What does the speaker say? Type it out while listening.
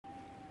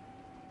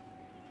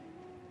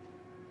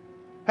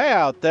Hey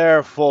out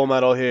there,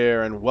 FllMtl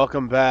here, and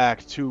welcome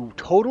back to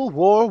Total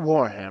War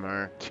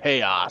Warhammer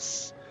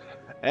Chaos.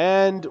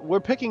 And we're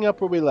picking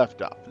up where we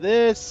left off.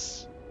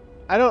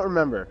 I don't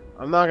remember.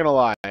 I'm not gonna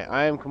lie.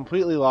 I am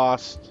completely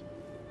lost.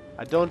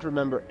 I don't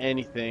remember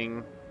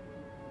anything.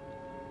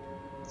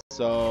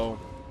 So,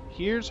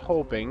 here's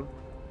hoping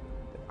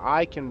that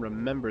I can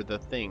remember the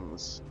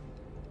things.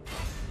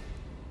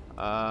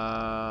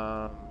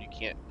 You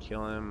can't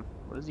kill him.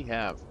 What does he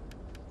have?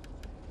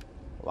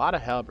 A lot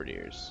of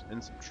halberdiers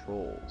and some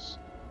trolls.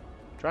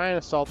 Try and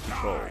assault the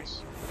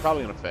trolls. They're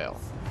probably gonna fail.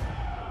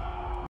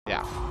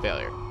 Yeah,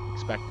 failure.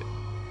 Expected.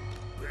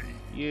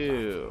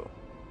 You.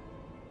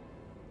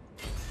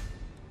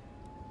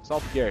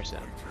 Assault the garrison.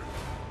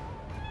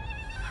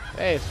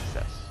 Hey,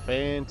 success.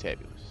 Fantabulous.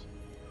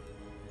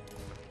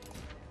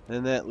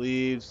 Then that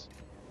leaves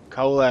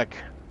Kolek.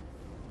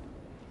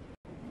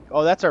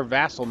 Oh, that's our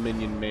vassal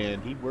minion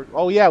man.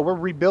 Oh yeah, we're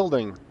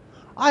rebuilding.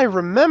 I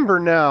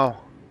remember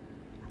now.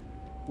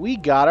 We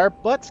got our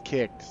butts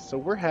kicked, so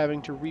we're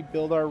having to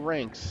rebuild our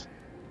ranks.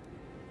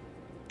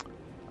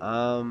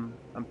 I'm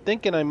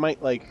thinking I might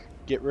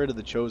get rid of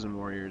the chosen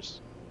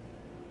warriors.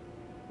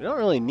 We don't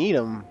really need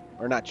them,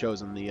 or not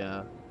chosen,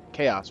 the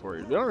chaos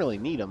warriors. We don't really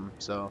need them,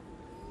 so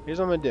here's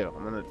what I'm gonna do.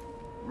 I'm gonna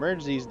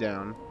merge these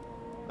down.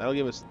 That'll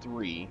give us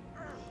 3.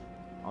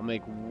 I'll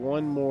make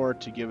 1 more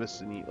to give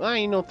us an. Well,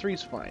 you know,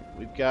 3's fine.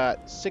 We've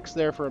got 6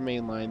 there for a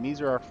main line. These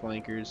are our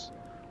flankers.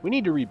 We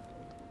need to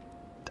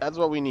That's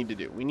what we need to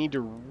do. We need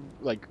to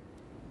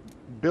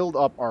build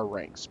up our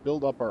ranks,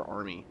 build up our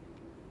army,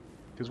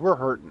 because we're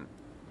hurting.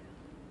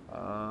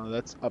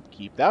 That's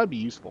upkeep. That would be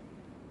useful,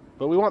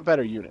 but we want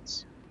better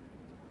units.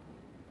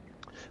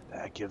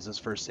 That gives us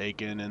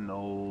Forsaken and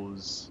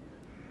those,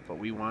 but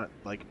we want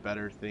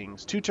better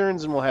things. 2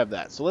 turns and we'll have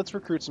that. So let's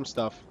recruit some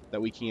stuff that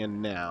we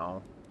can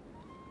now,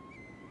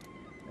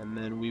 and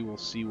then we will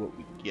see what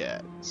we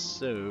get.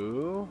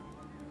 So,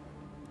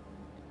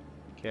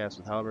 chaos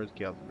with halberds,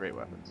 chaos with great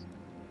weapons.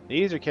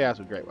 These are chaos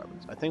with great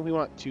weapons. I think we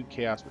want 2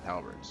 chaos with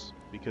halberds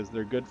because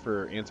they're good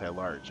for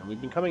anti-large, and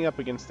we've been coming up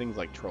against things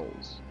like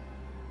trolls,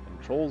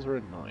 and trolls are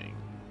annoying.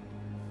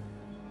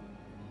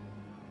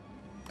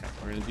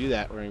 We're going to do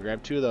that. We're going to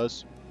grab 2 of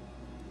those.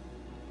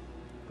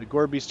 The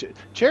Gore Beast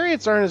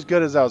Chariots aren't as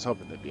good as I was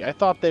hoping they'd be. I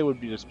thought they would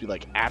just be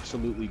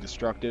absolutely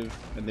destructive,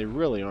 and they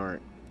really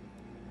aren't.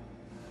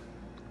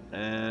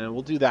 And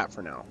we'll do that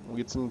for now. We'll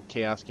get some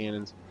Chaos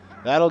Cannons.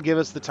 That'll give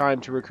us the time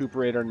to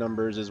recuperate our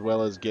numbers as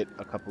well as get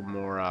a couple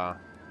more,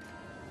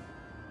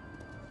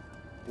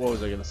 what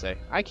was I going to say?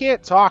 I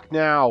can't talk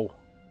now!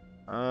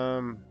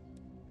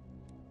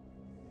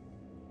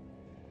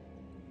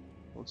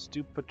 Let's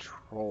do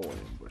Patrol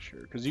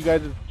Ambusher. Because you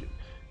guys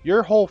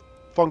your whole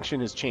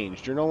function has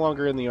changed. You're no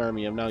longer in the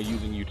army. I'm now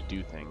using you to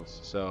do things.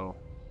 So,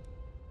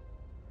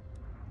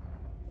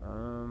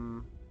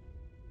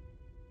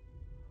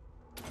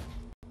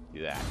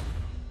 do that.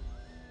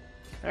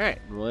 Alright,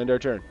 we'll end our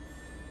turn.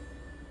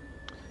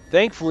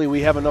 Thankfully,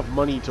 we have enough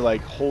money to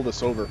hold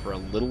us over for a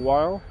little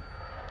while.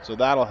 So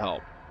that'll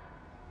help.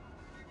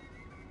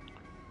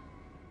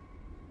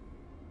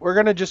 We're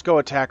going to just go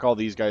attack all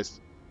these guys.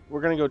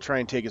 We're going to go try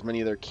and take as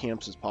many of their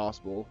camps as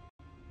possible.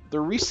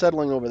 They're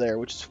resettling over there,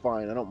 which is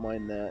fine. I don't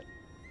mind that.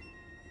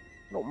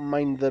 I don't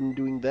mind them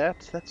doing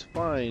that. That's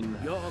fine.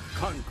 Your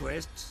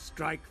conquests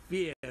strike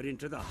fear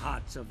into the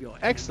hearts of your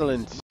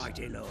Excellent. enemies,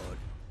 mighty lord.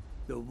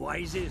 The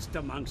wisest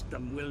amongst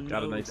them will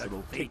Got a know nice that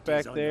little fate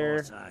kickback is on there.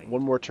 your side.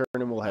 1 more turn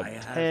and we'll have I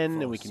have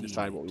 10, and we can foreseen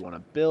decide what we it. want to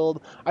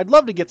build. I'd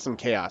love to get some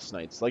Chaos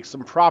Knights,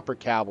 some proper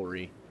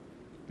cavalry.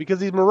 Because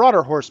these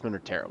Marauder Horsemen are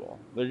terrible.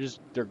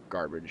 They're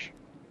garbage.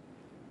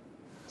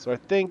 So I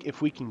think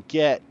if we can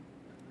get...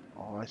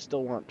 Oh, I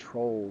still want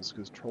Trolls,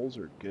 because Trolls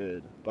are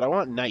good. But I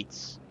want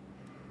Knights.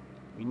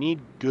 We need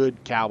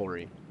good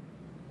cavalry.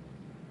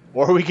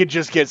 Or we could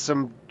just get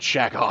some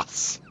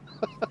Shaggoths.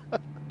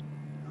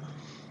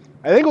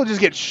 I think we'll just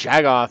get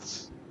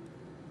Shaggoths.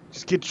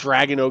 Just get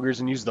Dragon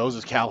Ogres and use those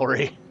as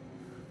cavalry.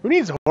 Who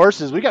needs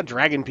horses? We got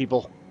dragon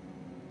people.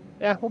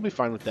 Yeah, we'll be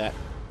fine with that.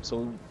 So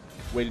we'll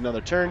wait another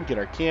turn, get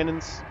our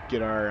cannons,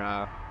 get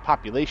our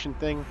population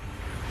thing.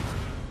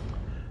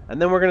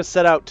 And then we're going to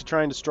set out to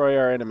try and destroy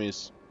our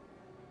enemies.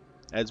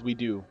 As we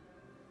do.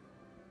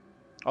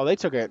 Oh, they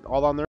took it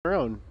all on their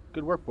own.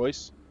 Good work,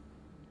 boys.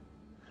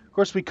 Of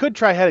course, we could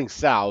try heading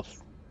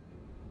south.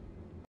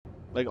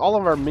 All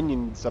of our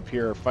minions up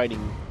here are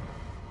fighting.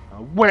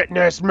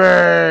 Witness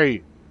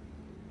me!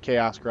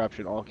 Chaos,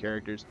 corruption, all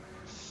characters.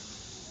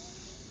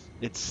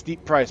 It's a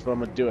steep price, but I'm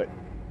going to do it.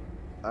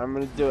 I'm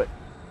going to do it.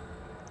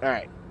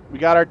 Alright, we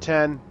got our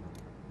 10.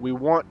 We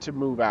want to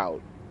move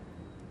out.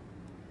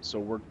 So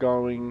we're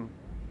going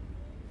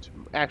to...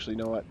 Actually,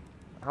 you know what?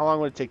 How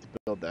long would it take to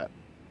build that?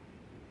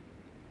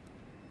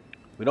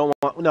 We don't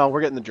want... No,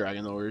 we're getting the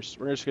Dragon Ogres.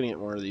 We're just going to get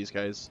more of these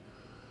guys.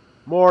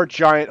 More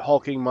giant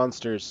hulking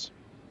monsters.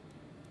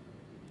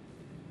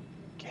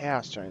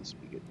 Chaos Giants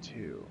would be good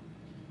too.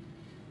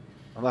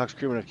 Unlocks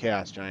crewman of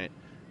Chaos Giant.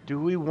 Do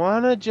we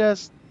want to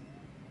just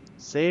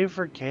save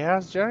for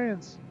Chaos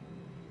Giants?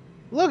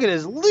 Look at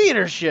his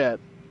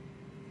leadership!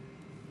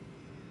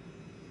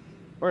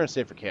 We're gonna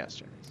save for Chaos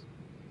Giants.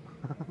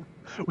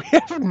 We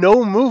have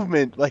no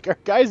movement. Like, our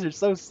guys are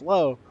so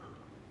slow.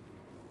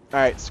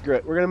 Alright, screw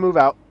it. We're gonna move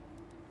out.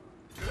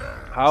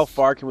 How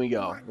far can we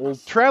go? Well,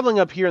 traveling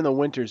up here in the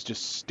winter is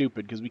just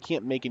stupid because we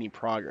can't make any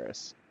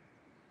progress.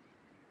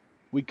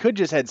 We could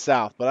just head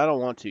south, but I don't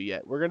want to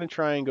yet. We're going to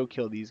try and go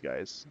kill these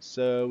guys.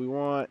 So we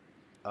want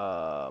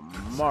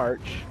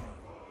march.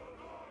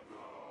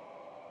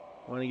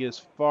 I want to get as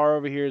far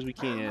over here as we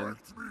can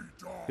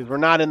because we're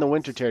not in the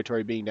winter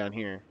territory being down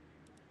here.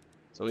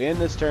 So we end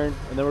this turn,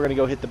 and then we're going to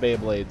go hit the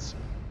Beyblades.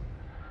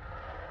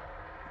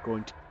 We're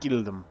going to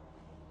kill them.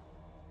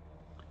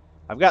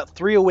 I've got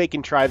 3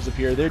 awakened tribes up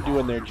here. They're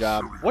doing their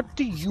job. What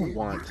do you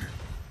want?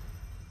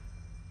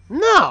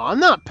 No, I'm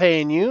not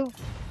paying you.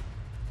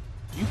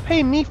 You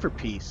pay me for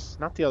peace,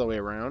 not the other way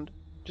around.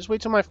 Just wait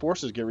till my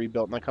forces get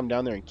rebuilt and I come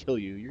down there and kill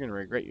you. You're going to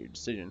regret your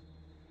decision.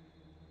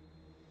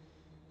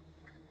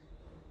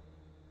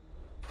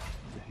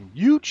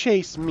 You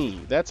chase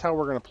me. That's how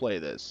we're going to play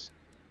this.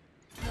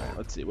 Right,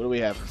 let's see. What do we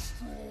have?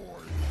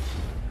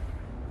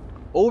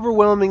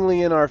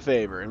 Overwhelmingly in our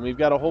favor. And we've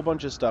got a whole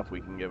bunch of stuff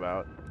we can give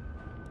out.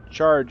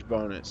 Charge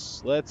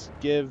bonus. Let's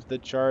give the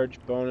charge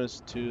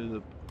bonus to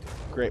the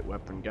great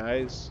weapon,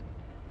 guys.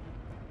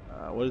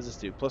 What does this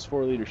do?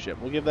 +4 leadership.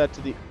 We'll give that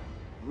to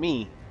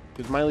me,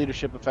 because my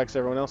leadership affects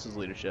everyone else's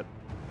leadership.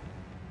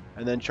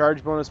 And then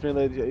charge bonus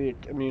melee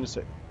immune.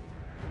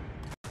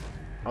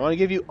 I want to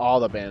give you all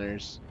the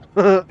banners,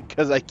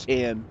 because I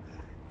can.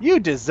 You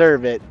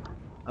deserve it.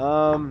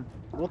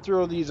 We'll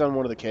throw these on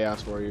one of the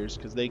Chaos Warriors,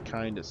 because they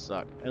kind of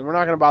suck. And we're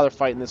not going to bother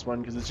fighting this one,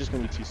 because it's just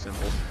going to be too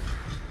simple.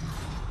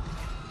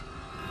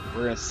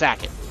 We're going to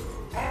sack it.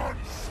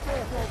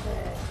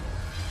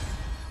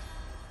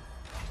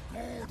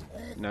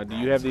 Now, do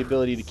you have the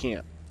ability to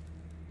camp?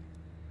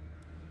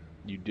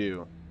 You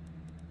do.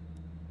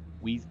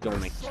 We's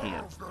gonna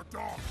camp.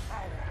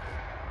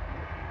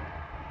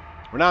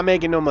 We're not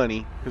making no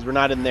money, because we're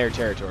not in their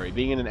territory.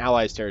 Being in an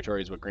ally's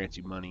territory is what grants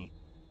you money.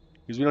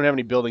 Because we don't have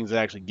any buildings that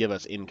actually give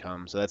us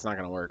income, so that's not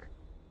gonna work.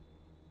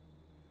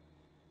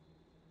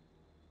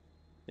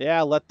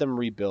 Yeah, let them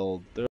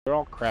rebuild. They're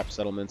all crap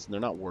settlements, and they're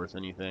not worth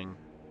anything.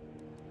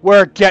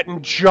 We're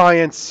getting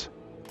giants!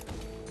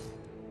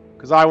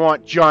 Because I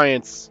want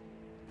giants.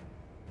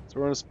 So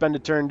we're going to spend a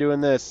turn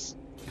doing this.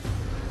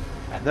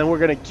 And then we're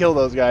going to kill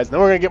those guys. And then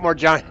we're going to get more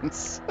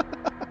giants.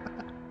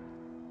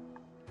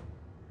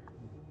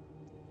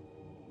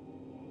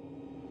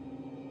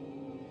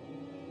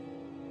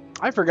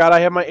 I forgot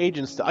I have my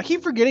agents. I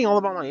keep forgetting all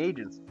about my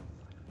agents.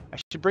 I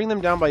should bring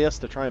them down by us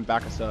to try and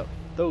back us up.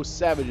 Those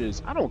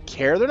savages. I don't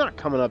care. They're not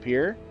coming up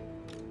here.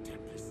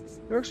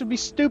 The orcs would be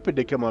stupid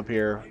to come up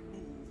here.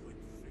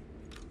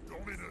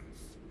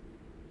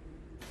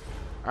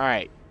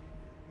 Alright.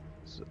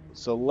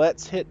 So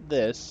let's hit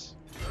this.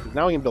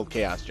 Now we can build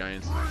Chaos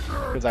Giants.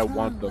 Because I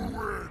want them. So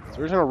we're just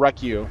going to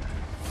wreck you.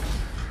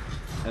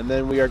 And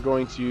then we are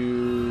going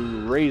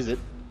to raise it.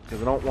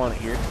 Because I don't want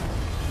it here.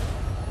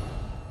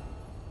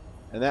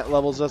 And that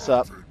levels us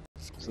up.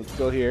 So let's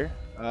go here.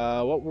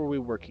 What were we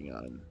working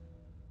on?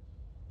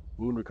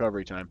 Wound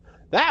recovery time.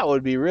 That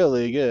would be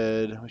really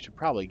good. We should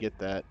probably get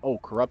that. Oh,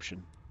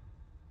 corruption.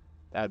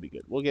 That'd be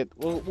good.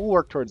 We'll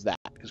work towards that.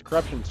 Because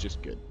corruption's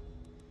just good.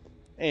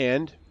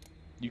 And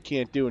you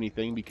can't do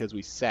anything because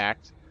we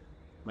sacked.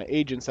 My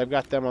agents, I've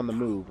got them on the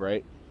move,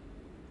 right?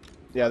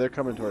 Yeah, they're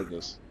coming towards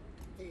us.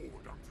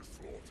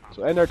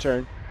 So end our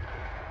turn.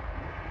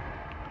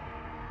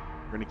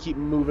 We're going to keep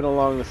moving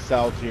along the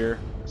south here.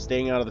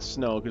 Staying out of the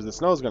snow, because the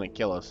snow is going to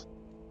kill us.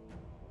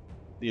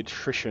 The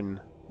attrition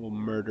will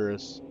murder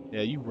us.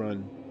 Yeah, you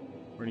run.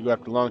 We're going to go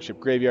after Longship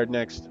Graveyard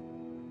next.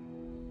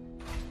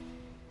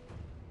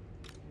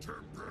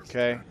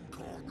 Okay.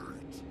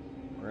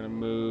 We're going to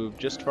move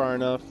just far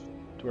enough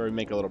to where we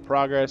make a little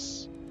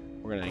progress.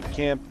 We're going to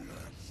encamp.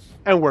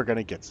 And we're going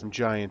to get some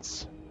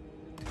giants.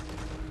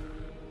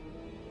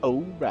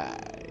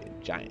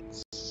 Alright,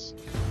 giants.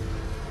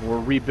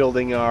 We're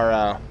rebuilding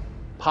our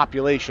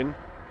population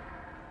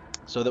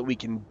so that we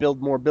can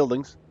build more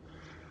buildings.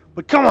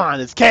 But come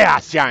on, it's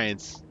Chaos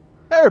Giants!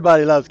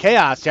 Everybody loves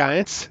Chaos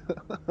Giants!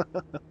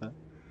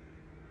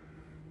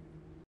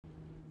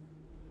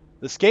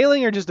 The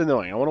scaling are just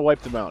annoying. I want to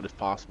wipe them out if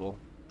possible.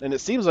 And it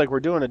seems like we're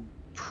doing a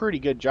pretty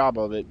good job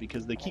of it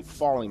because they keep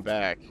falling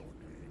back.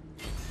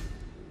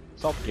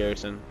 Assault the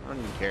garrison. I don't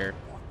even care.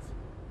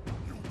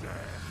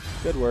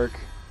 Good work.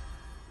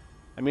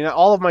 I mean,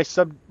 all of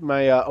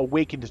my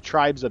awakened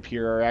tribes up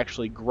here are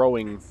actually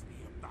growing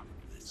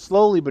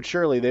slowly but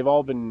surely. They've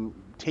all been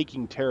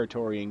taking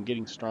territory and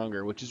getting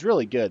stronger, which is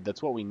really good.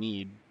 That's what we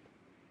need.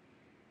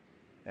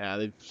 Yeah,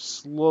 they've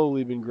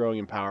slowly been growing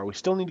in power. We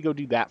still need to go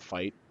do that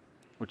fight,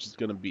 which is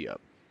going to be a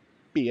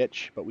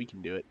bitch, but we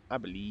can do it, I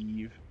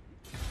believe.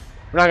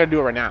 We're not going to do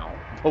it right now,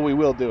 but we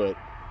will do it.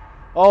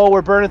 Oh,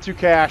 we're burning through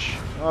cash.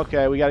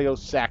 Okay, we got to go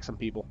sack some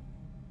people.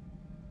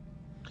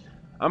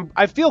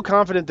 I feel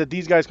confident that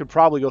these guys could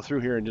probably go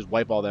through here and just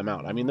wipe all them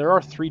out. I mean, there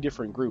are 3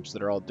 different groups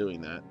that are all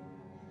doing that.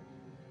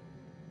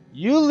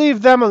 You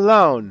leave them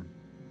alone.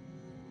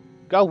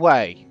 Go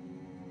away.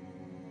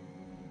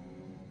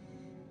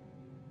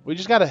 We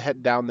just gotta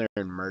head down there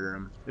and murder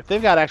them. If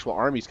they've got actual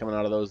armies coming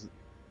out of those,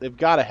 they've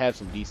gotta have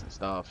some decent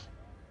stuff.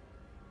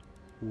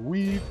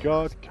 We've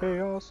got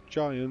Chaos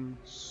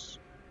Giants.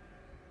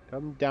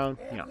 Come down.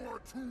 Yeah.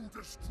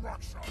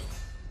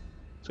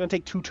 It's gonna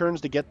take 2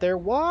 turns to get there.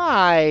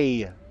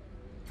 Why?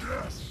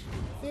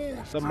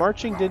 The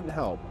marching didn't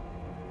help.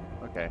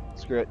 Okay,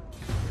 screw it.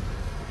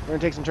 We're gonna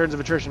take some turns of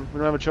attrition. We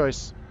don't have a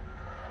choice.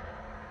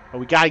 But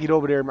we gotta get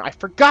over there. I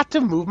forgot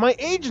to move my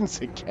agents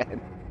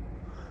again.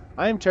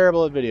 I am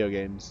terrible at video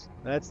games.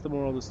 That's the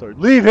moral of the story.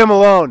 Leave him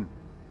alone!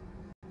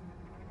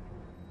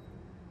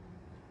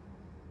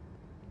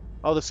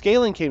 Oh, the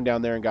scaling came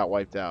down there and got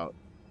wiped out.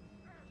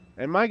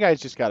 And my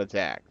guys just got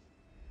attacked.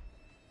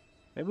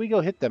 Maybe we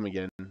go hit them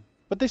again.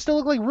 But they still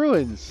look like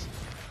ruins.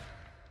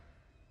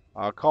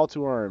 Call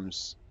to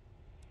arms.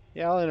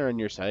 Yeah, I'll enter on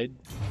your side.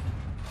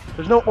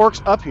 There's no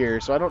orcs up here,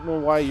 so I don't know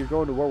why you're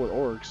going to war with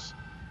orcs.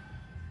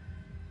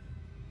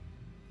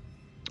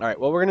 Alright,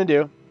 what we're going to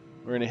do,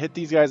 we're going to hit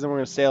these guys and we're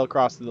going to sail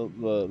across the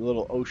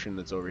little ocean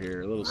that's over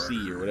here. A little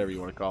sea or whatever you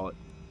want to call it.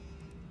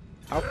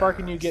 How far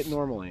can you get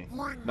normally?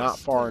 Not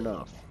far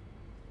enough.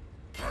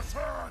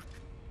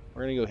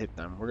 We're going to go hit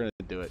them. We're going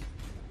to do it.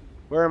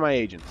 Where are my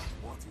agents?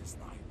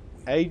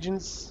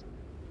 Agents.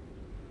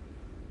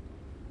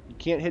 You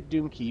can't hit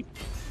Doom Keep.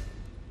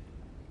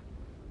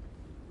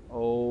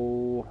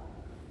 Oh.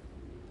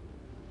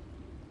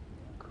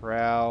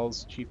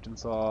 Corrals,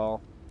 Chieftain's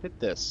Hall. Hit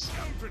this.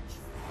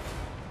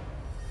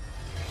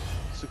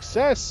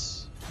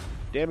 Success!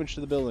 Damage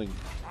to the building.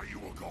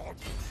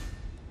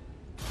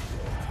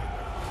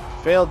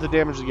 Failed to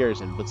damage the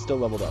garrison, but still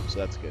leveled up, so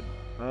that's good.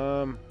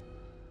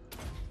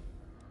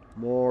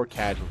 More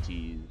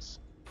casualties.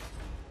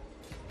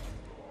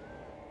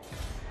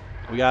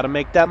 We gotta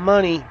make that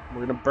money.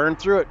 We're gonna burn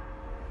through it.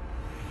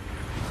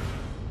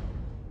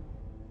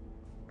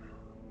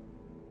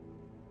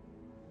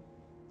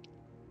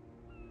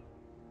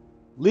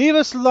 Leave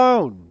us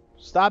alone.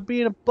 Stop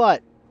being a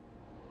butt.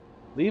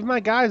 Leave my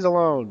guys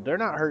alone. They're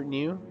not hurting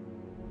you.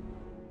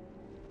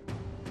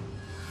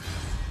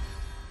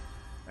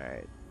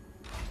 Alright.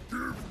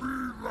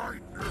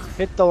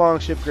 Hit the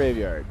longship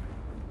graveyard.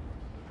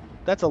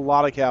 That's a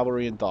lot of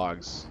cavalry and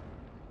dogs.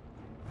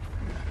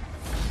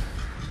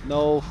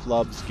 No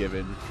flubs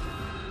given.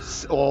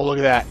 Oh, look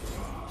at that.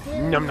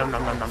 Num num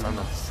num num num num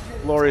num.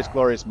 Glorious,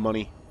 glorious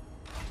money.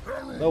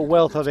 The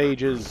wealth of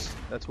ages.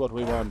 That's what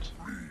we want.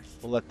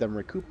 We'll let them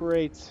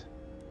recuperate.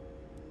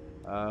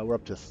 We're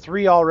up to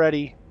 3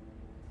 already.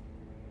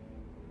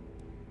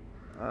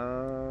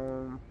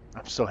 I'm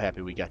so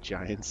happy we got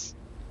giants.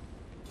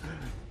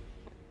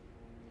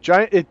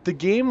 The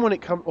game when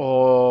it comes...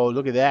 Oh,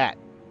 look at that.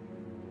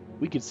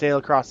 We could sail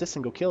across this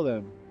and go kill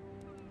them.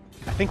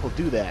 I think we'll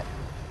do that.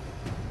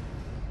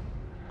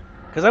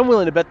 Because I'm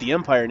willing to bet the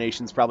Empire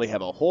nations probably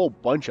have a whole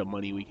bunch of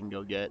money we can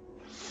go get.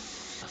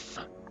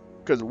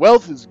 Because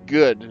wealth is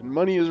good and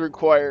money is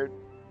required.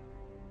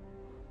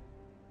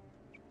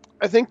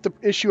 I think the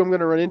issue I'm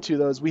going to run into,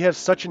 though, is we have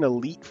such an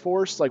elite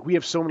force. Like, we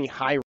have so many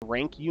high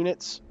rank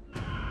units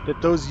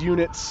that those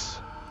units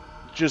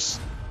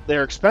just...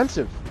 They're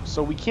expensive.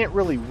 So we can't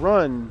really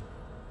run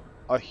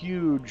a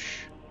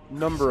huge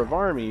number of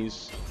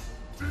armies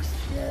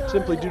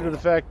simply due to the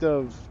fact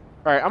of...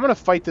 Alright, I'm going to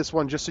fight this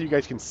one just so you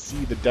guys can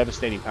see the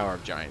devastating power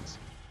of giants.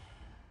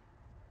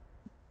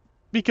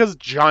 Because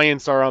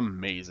giants are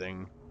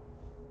amazing.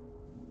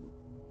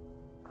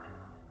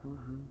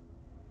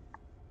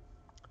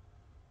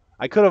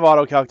 I could have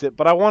auto-calced it,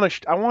 but I want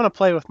to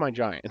play with my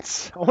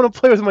giants. I want to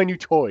play with my new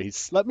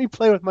toys. Let me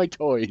play with my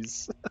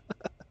toys.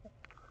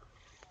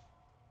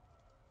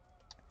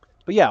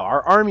 But yeah,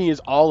 our army is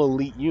all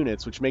elite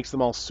units, which makes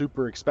them all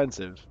super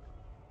expensive.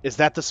 Is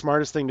that the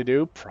smartest thing to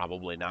do?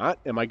 Probably not.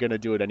 Am I going to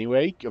do it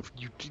anyway?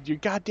 You're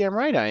goddamn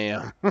right I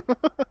am.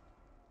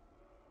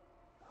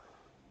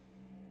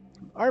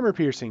 Armor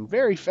piercing,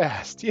 very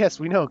fast. Yes,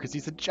 we know, because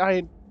he's a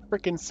giant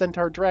frickin'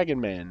 centaur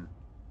dragon man.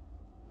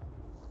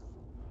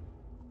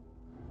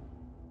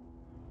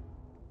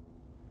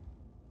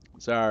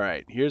 So,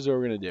 alright, here's what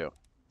we're going to do.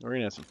 We're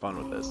going to have some fun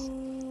with this.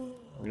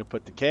 We're going to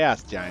put the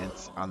Chaos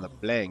Giants on the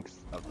flanks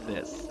of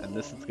this, and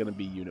this is going to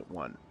be Unit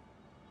 1.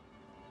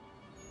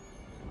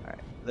 Alright,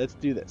 let's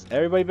do this.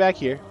 Everybody back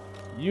here.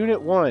 Unit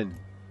 1.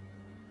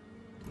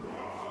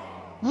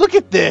 Look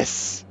at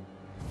this!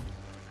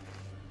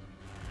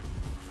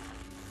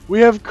 We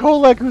have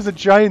Kolek, who's a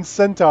giant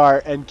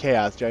centaur, and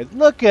Chaos Giants.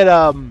 Look at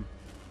them!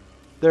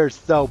 They're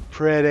so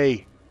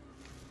pretty.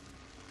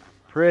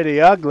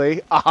 Pretty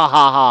ugly. Ah ha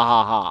ha ha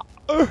ha ha.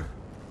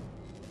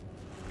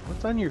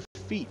 What's on your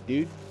feet,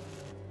 dude?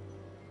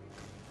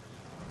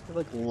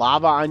 Like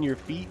lava on your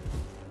feet?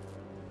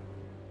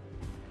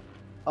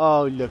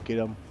 Oh, look at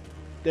them.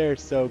 They're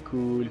so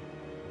cool.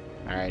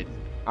 Alright.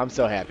 I'm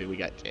so happy we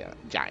got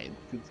giants.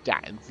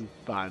 Giants is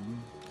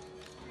fun.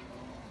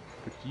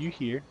 Put you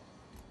here.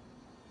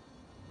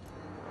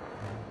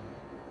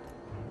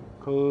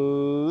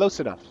 Close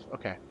enough.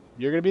 Okay.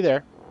 You're going to be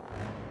there.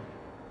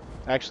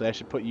 Actually, I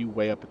should put you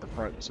way up at the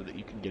front so that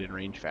you can get in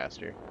range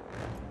faster.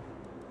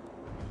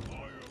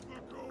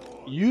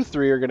 You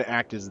three are going to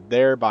act as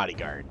their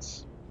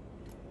bodyguards.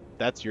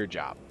 That's your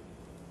job.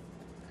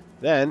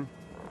 Then,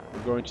 we're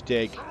going to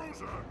take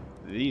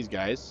these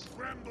guys.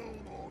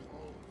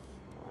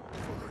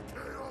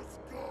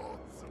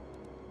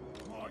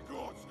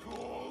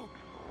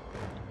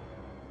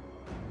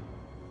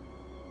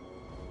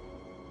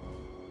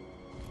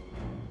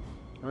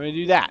 We're going to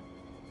do that.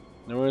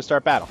 Then we're going to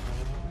start battle.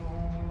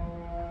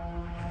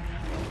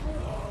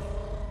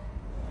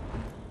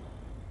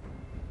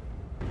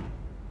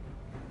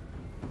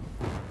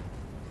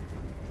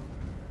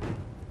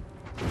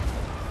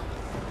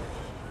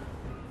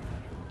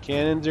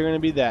 Cannons are going to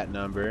be that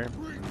number.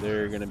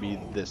 They're going to be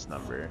this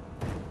number.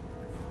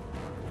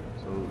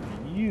 So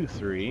you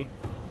three.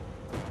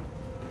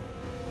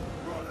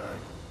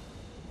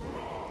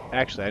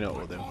 Actually, I know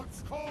what we'll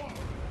do.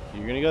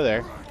 You're going to go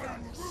there.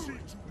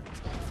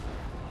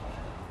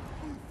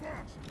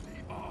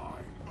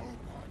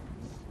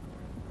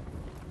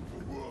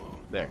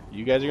 There.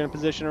 You guys are going to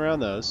position around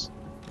those.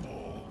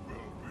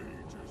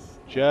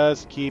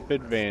 Just keep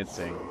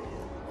advancing.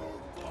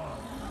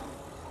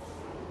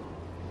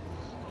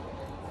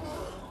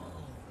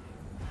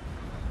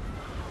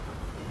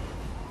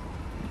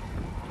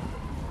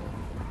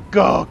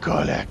 Go,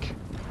 Kolek!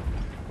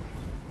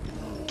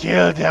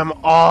 Kill them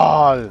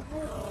all!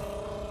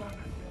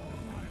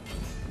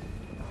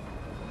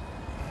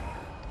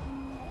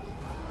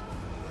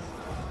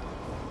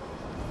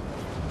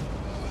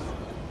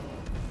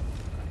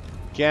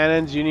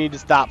 Cannons, you need to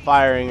stop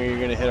firing or you're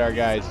gonna hit our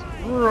guys.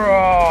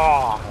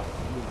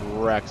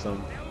 Wrecks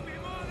them.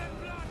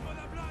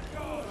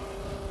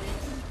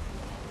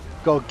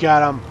 Go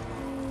get them!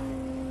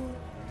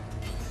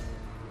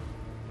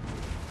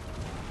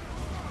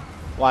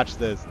 Watch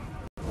this.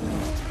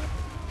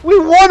 We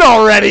won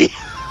already!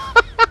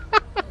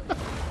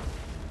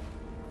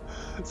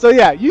 So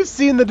yeah, you've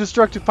seen the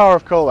destructive power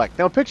of Kolek.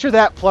 Now picture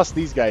that plus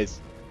these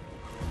guys.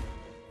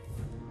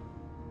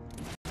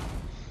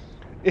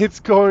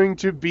 It's going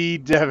to be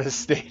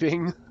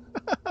devastating.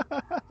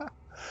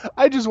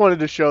 I just wanted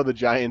to show the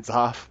giants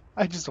off.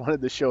 I just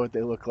wanted to show what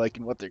they look like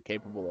and what they're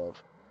capable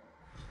of.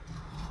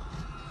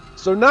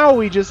 So now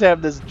we just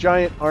have this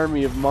giant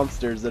army of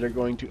monsters that are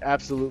going to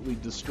absolutely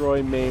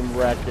destroy, maim,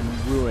 wreck,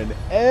 and ruin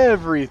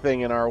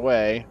everything in our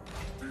way.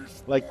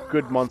 Like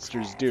good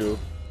monsters do.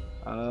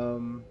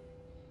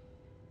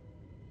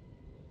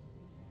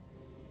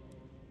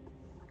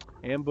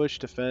 Ambush,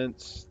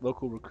 defense,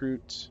 local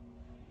recruit,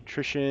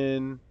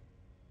 attrition.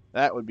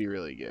 That would be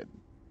really good.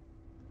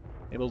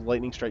 Enables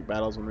lightning strike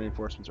battles when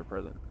reinforcements are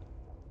present.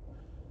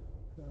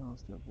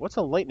 What's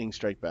a lightning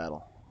strike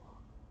battle?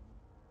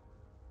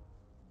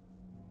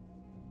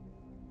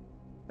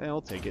 Yeah,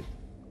 we'll take it.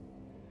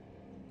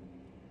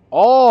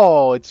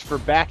 Oh, it's for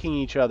backing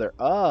each other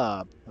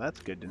up. That's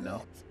good to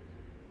know.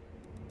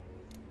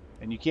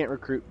 And you can't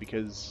recruit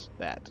because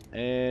that.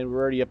 And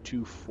we're already up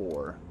to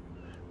 4.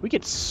 We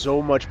get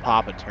so much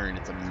pop a turn,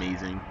 it's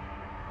amazing.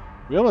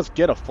 We almost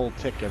get a full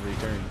tick every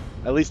turn.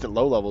 At least at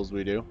low levels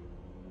we do.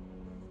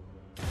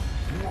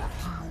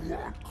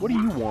 What do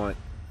you want?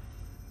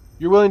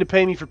 You're willing to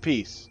pay me for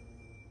peace.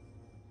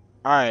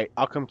 Alright,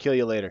 I'll come kill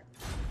you later.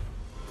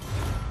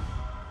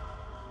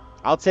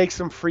 I'll take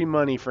some free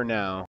money for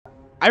now.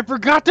 I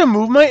forgot to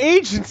move my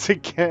agents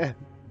again.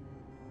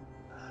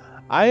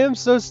 I am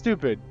so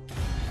stupid.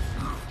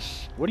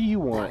 What do you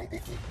want?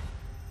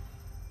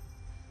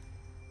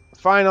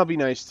 Fine, I'll be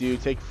nice to you.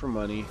 Take it for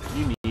money.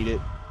 You need it.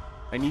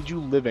 I need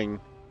you living.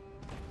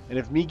 And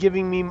if me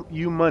giving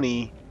you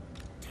money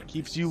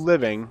keeps you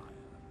living,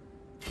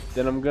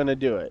 then I'm gonna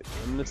do it.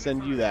 I'm gonna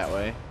send you that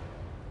way.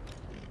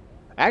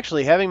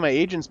 Actually, having my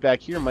agents back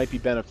here might be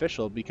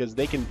beneficial because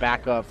they can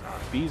back up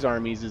these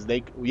armies as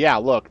they... Yeah,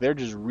 look, they're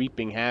just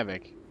reaping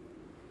havoc.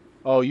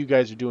 Oh, you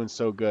guys are doing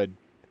so good.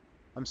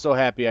 I'm so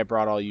happy I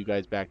brought all you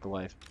guys back to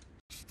life.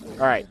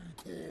 Alright.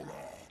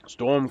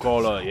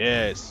 Stormcaller,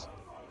 yes.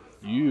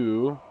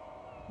 You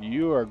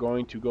are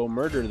going to go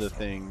murder the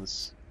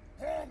things.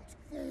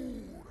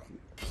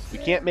 We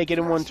can't make it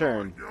in one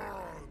turn,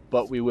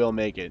 but we will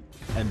make it,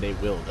 and they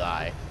will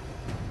die.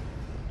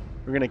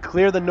 We're going to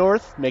clear the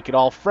north, make it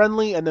all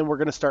friendly, and then we're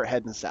going to start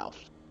heading south.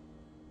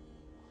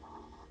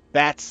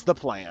 That's the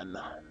plan.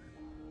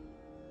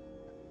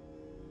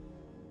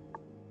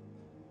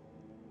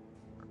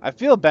 I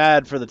feel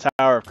bad for the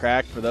Tower of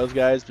Crack for those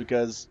guys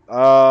because,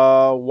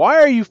 why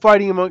are you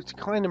fighting amongst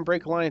decline and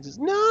break alliances?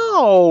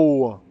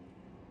 No!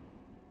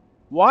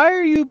 Why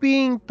are you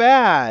being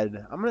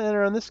bad? I'm going to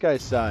enter on this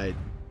guy's side.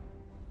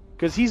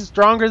 Because he's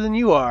stronger than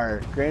you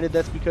are. Granted,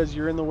 that's because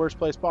you're in the worst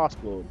place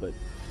possible, but...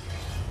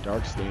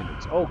 Dark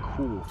standards. Oh,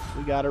 cool.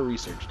 We got our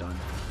research done.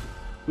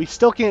 We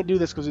still can't do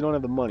this because we don't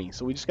have the money,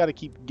 so we just got to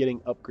keep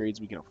getting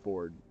upgrades we can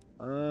afford.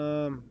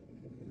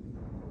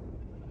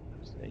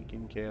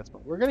 Taking Chaos.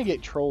 We're going to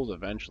get Trolls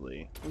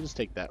eventually. We'll just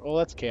take that. Oh,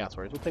 that's Chaos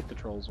Warriors. We'll take the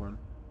Trolls one.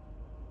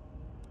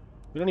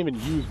 We don't even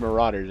use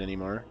Marauders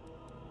anymore.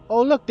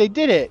 Oh, look, they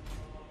did it!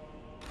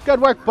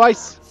 Good work,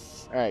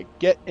 boys! Alright,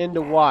 get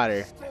into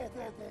water.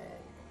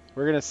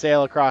 We're going to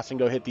sail across and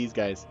go hit these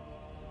guys.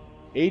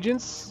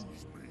 Agents?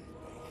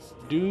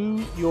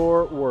 Do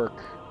your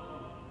work.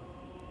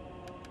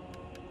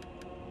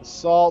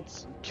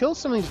 Assault. Kill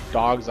some of these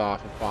dogs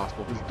off if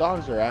possible, because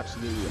dogs are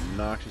absolutely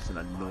obnoxious and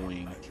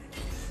annoying.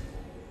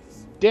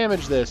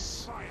 Damage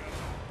this.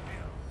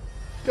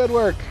 Good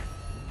work.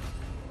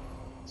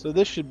 So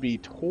this should be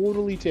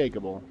totally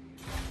takeable.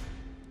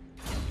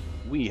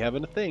 We have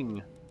a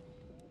thing.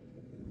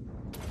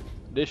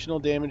 Additional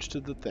damage to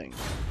the thing.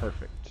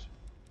 Perfect.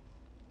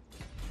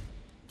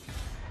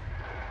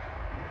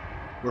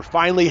 We're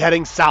finally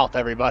heading south,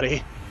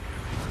 everybody.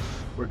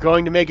 We're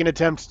going to make an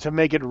attempt to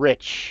make it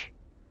rich.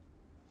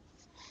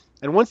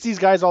 And once these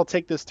guys all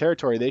take this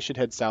territory, they should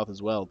head south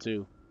as well,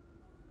 too.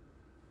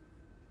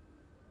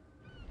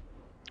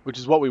 Which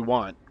is what we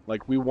want.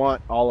 Like, we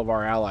want all of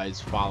our allies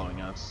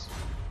following us.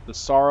 The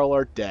Sarl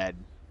are dead.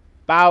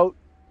 About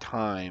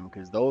time,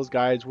 because those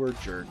guys were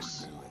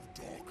jerks.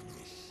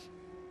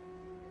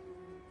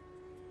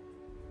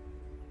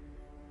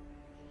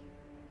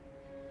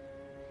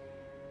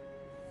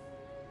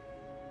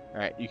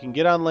 Alright, you can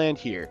get on land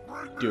here.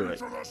 Do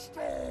it.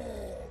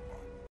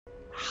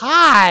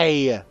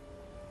 Hi!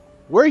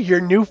 We're your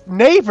new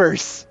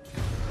neighbors!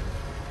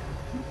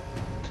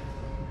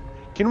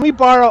 Can we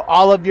borrow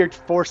all of your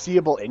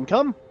foreseeable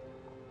income?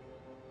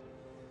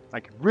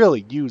 I could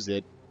really use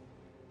it.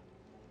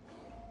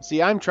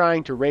 See, I'm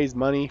trying to raise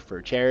money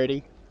for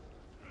charity.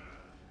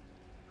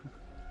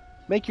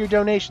 Make your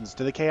donations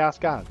to the Chaos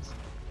Gods.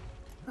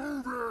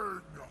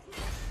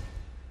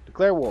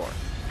 Declare war.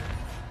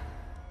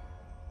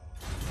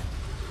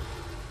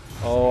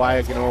 Oh,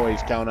 I can always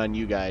count on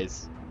you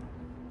guys.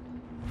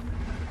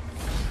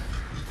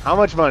 How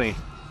much money?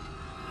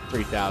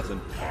 3,000.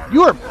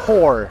 You are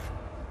poor.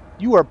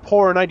 You are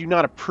poor and I do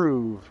not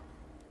approve.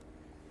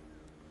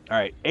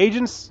 Alright,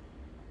 agents,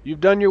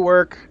 you've done your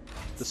work.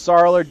 The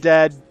Sarl are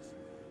dead.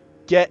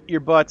 Get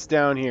your butts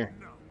down here.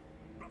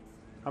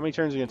 How many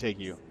turns are it going to take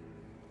you?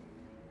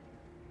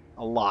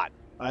 A lot.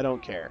 I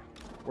don't care.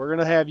 We're going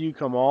to have you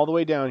come all the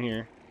way down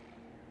here.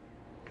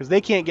 Because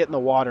they can't get in the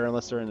water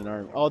unless they're in an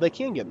army. Oh, they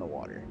can get in the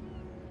water.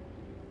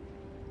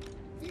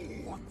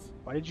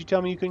 Why did you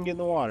tell me you couldn't get in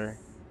the water?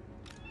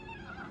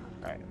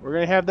 Alright, we're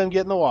going to have them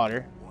get in the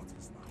water.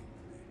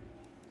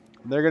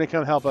 And they're going to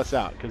come help us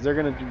out. Because they're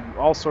going to do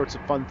all sorts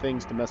of fun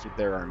things to mess with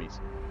their armies.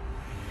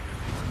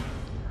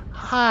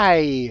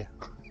 Hi!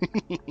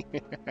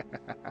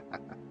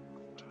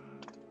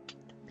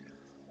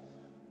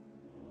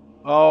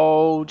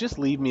 Oh, just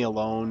leave me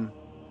alone.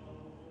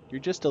 You're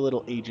just a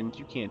little agent.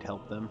 You can't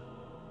help them.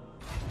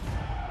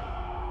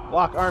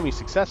 Block army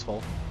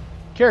successful.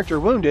 Character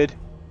wounded.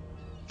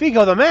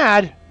 Figo the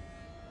Mad?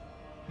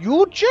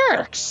 You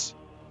jerks!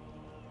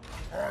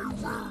 I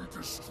will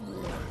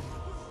destroy.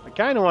 I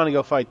kind of want to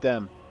go fight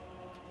them.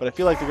 But I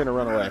feel like they're going to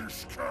run away.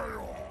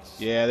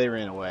 Yeah, they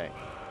ran away.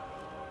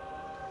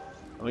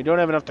 And we don't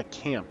have enough to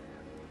camp.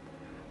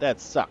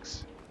 That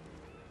sucks.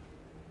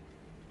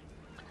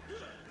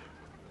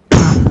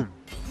 So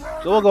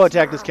we'll go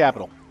attack this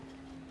capital.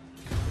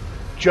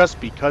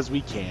 Just because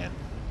we can.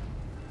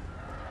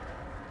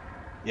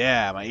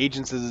 Yeah, my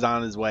agent is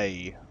on his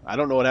way. I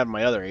don't know what happened to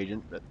my other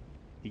agent, but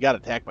he got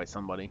attacked by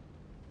somebody.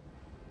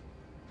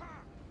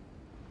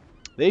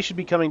 They should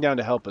be coming down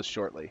to help us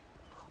shortly.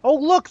 Oh,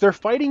 look, they're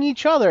fighting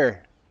each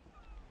other.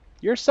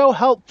 You're so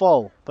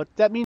helpful, but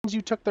that means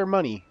you took their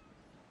money.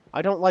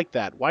 I don't like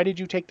that. Why did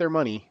you take their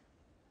money?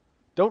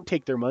 Don't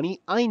take their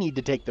money. I need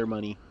to take their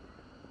money.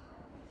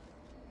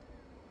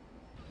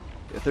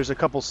 If there's a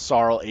couple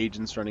Sarl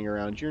agents running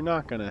around, you're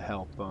not going to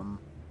help them.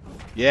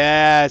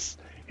 Yes!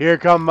 Here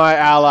come my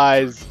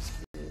allies.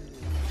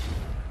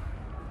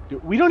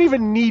 Dude, we don't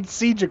even need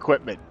siege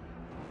equipment.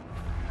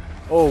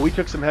 Oh, we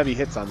took some heavy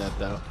hits on that,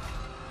 though.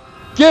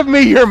 Give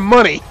me your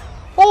money!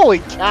 Holy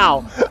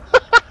cow!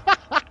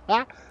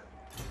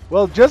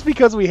 Well, just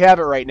because we have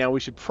it right now, we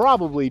should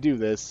probably do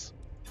this.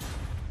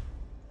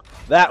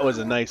 That was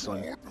a nice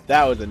one.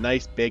 That was a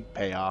nice big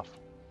payoff.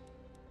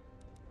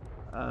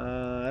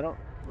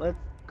 Let's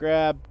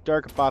grab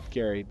Dark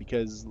Apothecary,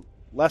 because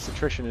less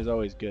attrition is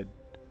always good.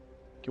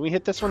 Can we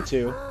hit this one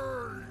too?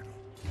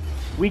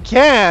 We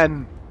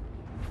can!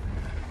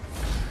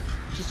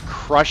 Just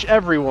crush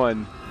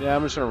everyone. Yeah,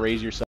 I'm just going to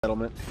raise your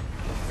settlement.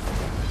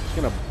 Just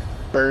going to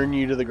burn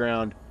you to the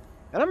ground.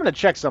 And I'm going to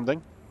check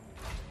something.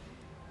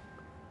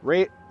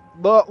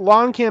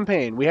 Long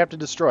campaign. We have to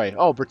destroy.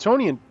 Oh,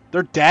 Bretonnian.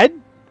 They're dead?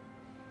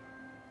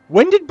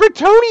 When did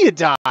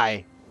Bretonia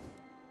die?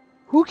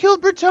 Who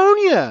killed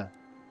Bretonia?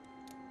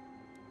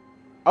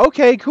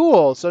 Okay,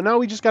 cool. So now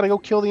we just got to go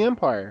kill the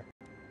Empire.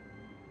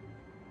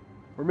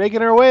 We're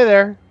making our way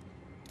there.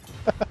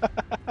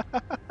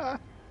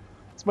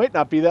 This might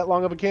not be that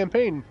long of a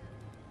campaign.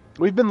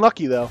 We've been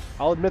lucky, though.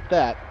 I'll admit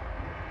that.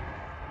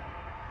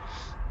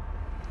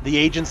 The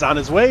agent's on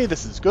his way.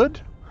 This is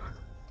good.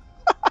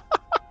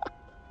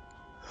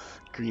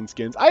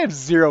 Greenskins. I have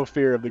zero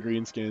fear of the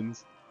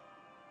Greenskins.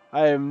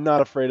 I am not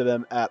afraid of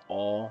them at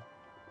all.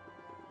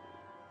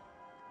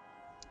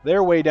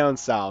 They're way down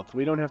south.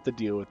 We don't have to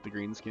deal with the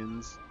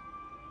Greenskins.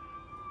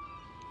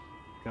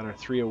 Got our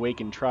 3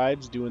 awakened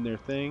tribes doing their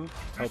thing,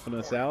 helping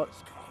us out.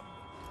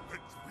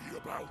 Let's be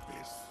about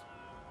this.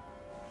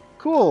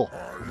 Cool.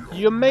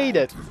 You made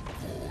it.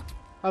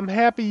 I'm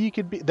happy you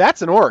could be...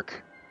 That's an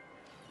orc.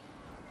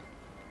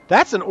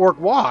 That's an orc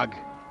wog.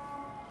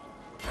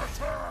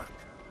 Attack!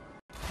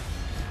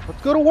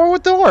 Let's go to war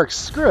with the orcs.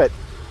 Screw it.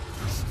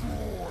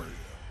 Destroy!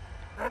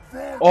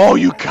 Advance! Oh,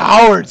 you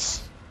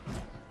cowards!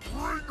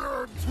 Bring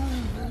them to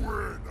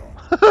ruin!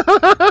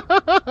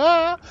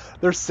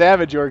 They're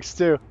savage orcs,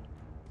 too.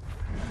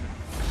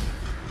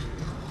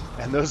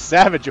 And those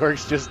savage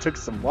orcs just took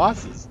some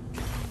losses.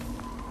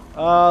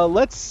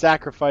 Let's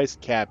sacrifice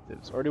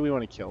captives. Or do we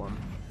want to kill them?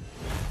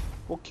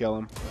 We'll kill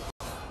them.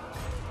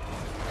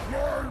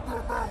 Climb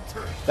the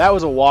mountain! That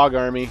was a Wog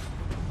army.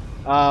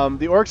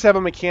 The orcs have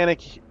a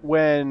mechanic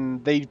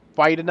when they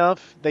fight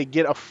enough, they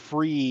get a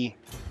free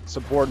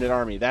subordinate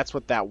army. That's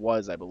what that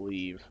was, I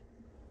believe.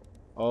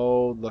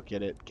 Oh, look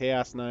at it.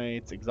 Chaos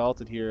Knights,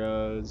 Exalted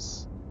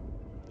Heroes,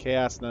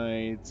 Chaos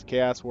Knights,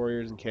 Chaos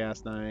Warriors, and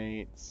Chaos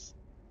Knights.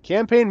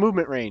 Campaign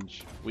movement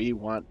range. We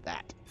want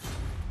that.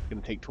 It's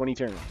going to take 20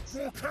 turns.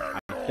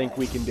 I think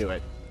we can do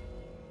it.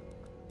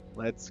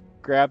 Let's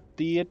grab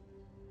the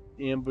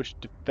ambush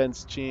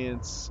defense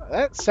chance.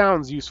 That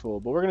sounds useful,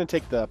 but we're going to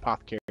take the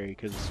apothecary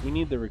because we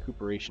need the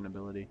recuperation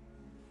ability.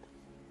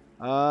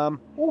 Oh,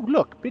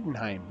 look,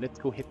 Biddenheim. Let's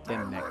go hit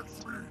them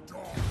next.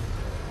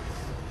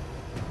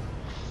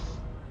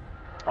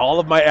 All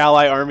of my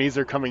ally armies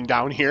are coming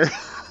down here.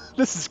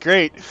 This is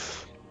great.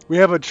 We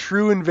have a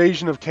true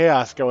invasion of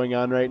chaos going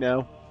on right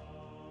now.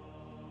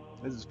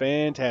 This is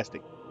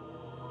fantastic.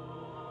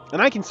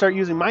 And I can start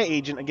using my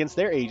agent against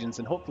their agents,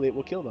 and hopefully it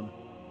will kill them.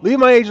 Leave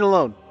my agent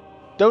alone.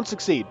 Don't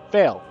succeed.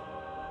 Fail.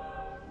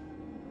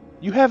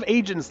 You have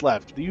agents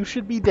left. You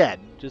should be dead.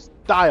 Just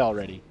die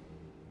already.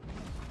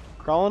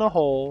 Crawl in a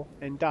hole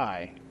and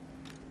die.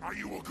 Are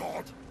you a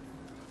god?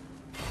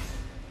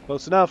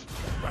 Close enough.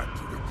 Back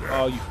to the dead.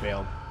 Oh, you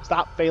failed.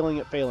 Stop failing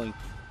at failing.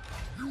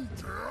 You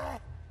dare?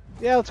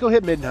 Yeah, let's go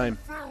hit Middenheim.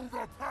 Fill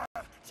the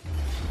pact!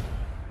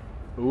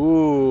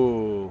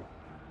 Ooh.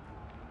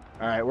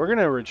 Alright, we're going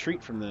to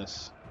retreat from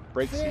this.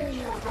 Break siege.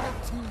 Forward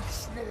unto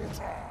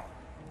slaughter!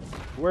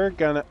 We're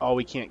going to... Oh,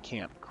 we can't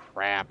camp.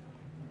 Crap.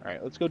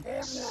 Alright, let's go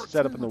Onward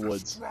set up to in the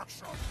woods.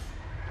 destruction.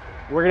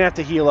 We're going to have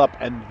to heal up,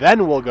 and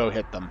then we'll go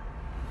hit them.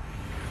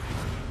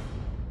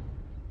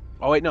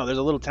 Oh, wait, no. There's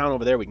a little town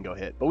over there we can go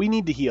hit. But we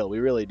need to heal. We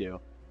really do.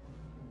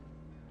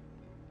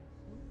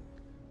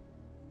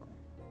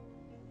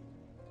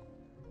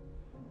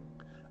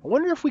 I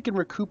wonder if we can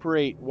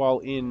recuperate while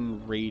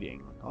in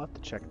raiding. I'll have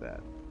to check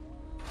that.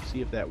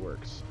 See if that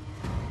works.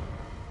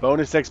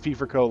 Bonus XP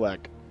for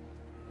Kolek.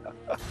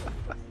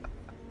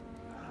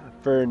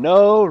 For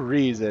no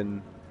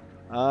reason.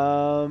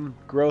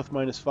 Growth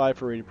 -5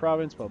 for raided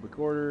province, public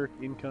order,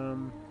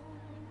 income.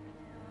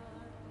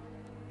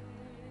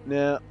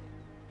 Nah.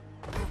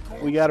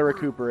 We gotta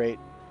recuperate.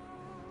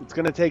 It's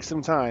gonna take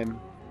some time,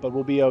 but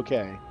we'll be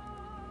okay.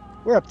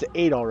 We're up to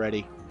 8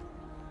 already.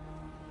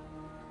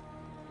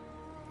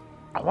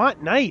 I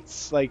want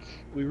knights. Like,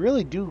 we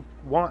really do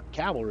want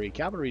cavalry.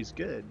 Cavalry's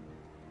good.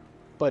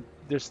 But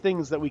there's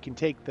things that we can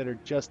take that are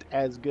just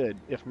as good,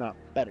 if not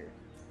better.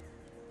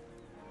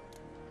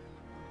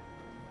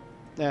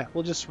 Nah,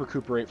 we'll just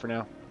recuperate for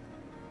now.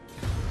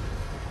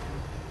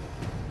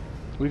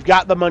 We've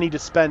got the money to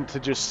spend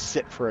to just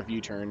sit for a few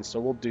turns, so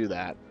we'll do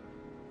that.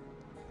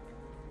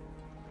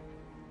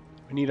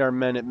 We need our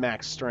men at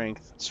max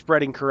strength.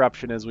 Spreading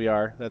corruption as we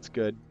are. That's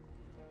good.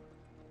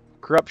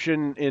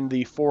 Corruption in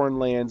the foreign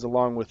lands,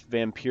 along with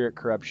vampiric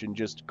corruption,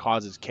 just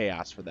causes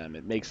chaos for them.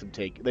 It makes them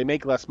they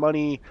make less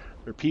money,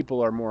 their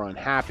people are more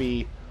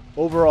unhappy.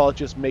 Overall, it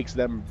just makes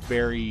them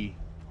very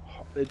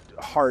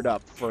hard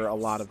up for a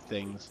lot of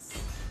things.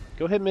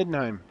 Go hit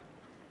Middenheim.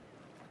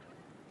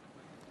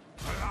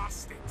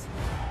 Blast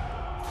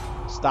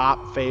it!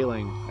 Stop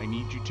failing. I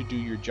need you to do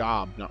your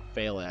job, not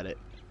fail at it.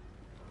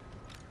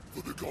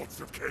 For the gods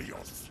of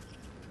chaos.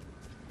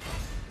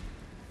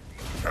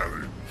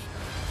 Challenge.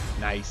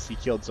 Nice, he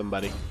killed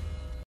somebody.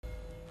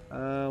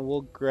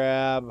 We'll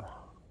grab...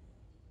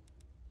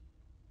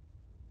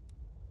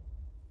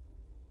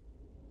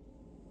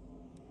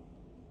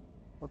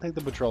 I'll take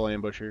the patrol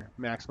ambusher.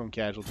 Maximum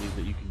casualties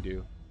that you can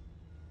do.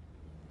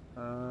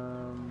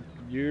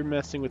 You're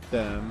messing with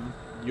them.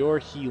 You're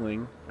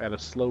healing at a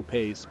slow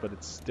pace, but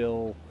it's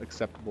still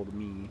acceptable to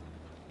me.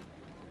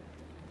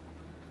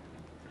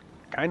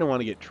 Kind of want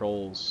to get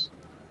trolls.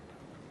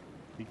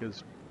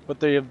 But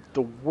they have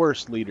the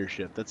worst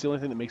leadership. That's the only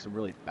thing that makes them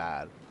really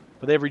bad.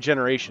 But they have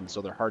regeneration,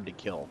 so they're hard to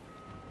kill.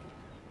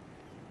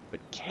 But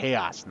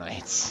Chaos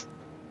Knights.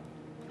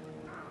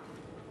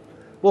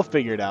 We'll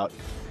figure it out.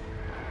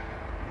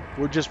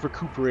 We're just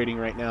recuperating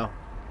right now.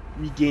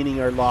 Regaining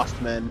our lost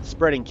men.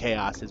 Spreading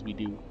chaos as we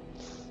do.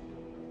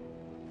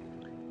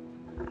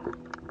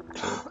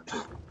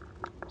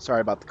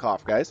 Sorry about the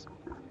cough, guys.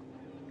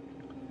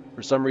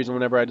 For some reason,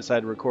 whenever I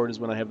decide to record is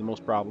when I have the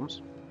most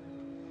problems.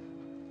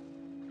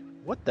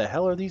 What the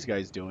hell are these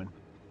guys doing?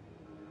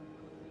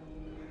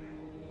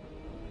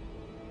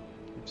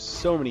 There's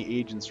so many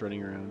agents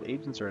running around.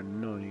 Agents are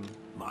annoying.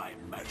 My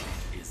magic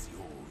is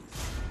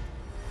yours.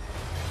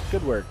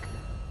 Good work.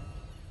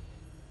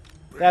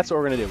 That's what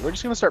we're gonna do. We're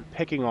just gonna start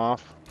picking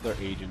off their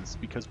agents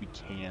because we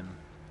can.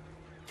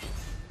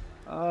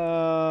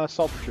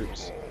 Assault the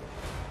troops.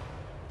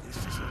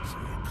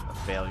 A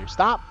failure.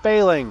 Stop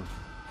failing!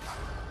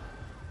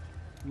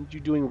 I need you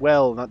doing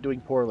well, not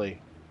doing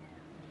poorly.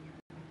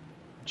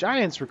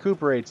 Giants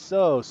recuperate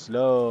so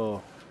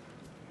slow.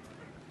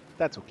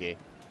 That's okay.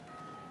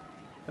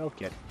 They'll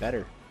get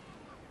better.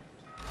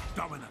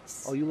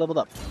 Dominance. Oh, you leveled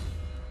up.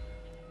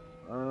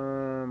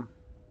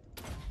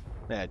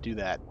 Yeah, do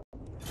that.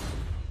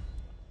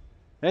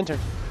 Enter.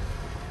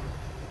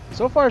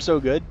 So far, so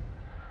good.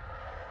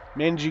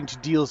 Managing to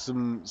deal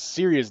some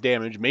serious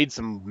damage. Made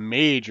some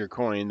major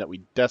coin that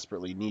we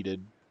desperately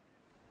needed.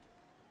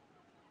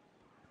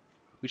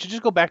 We should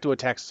just go back to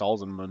attack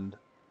Salzenmund.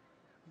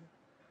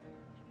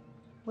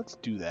 Let's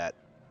do that.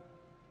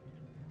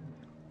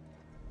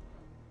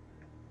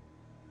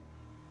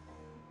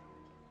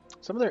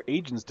 Some of their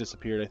agents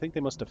disappeared. I think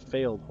they must have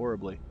failed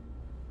horribly.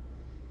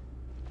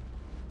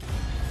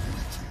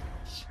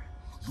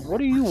 What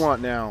do you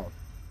want now?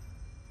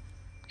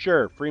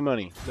 Sure, free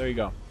money. There you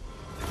go.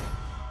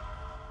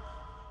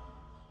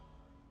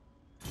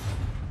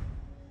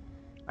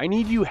 I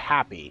need you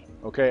happy,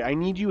 okay? I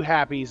need you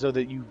happy so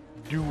that you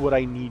do what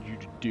I need you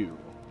to do.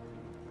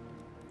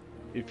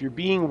 If you're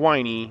being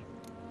whiny,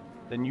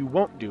 then you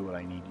won't do what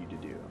I need you to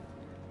do.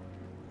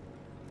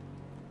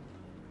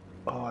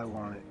 Oh, I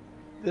want it.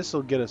 This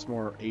will get us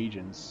more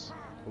agents.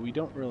 But we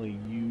don't really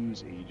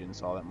use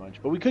agents all that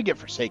much. But we could get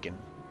Forsaken.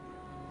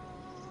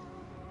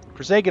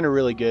 Forsaken are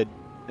really good.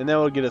 And that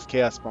will get us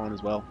Chaos Spawn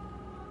as well.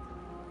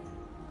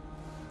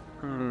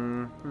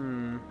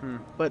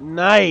 But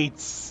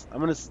Knights! I'm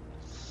gonna...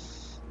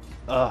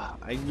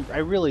 I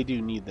really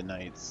do need the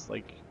Knights.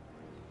 Like,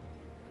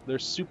 they're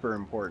super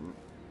important.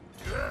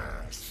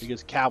 Yes.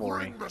 Because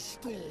cavalry. Bring the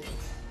storm.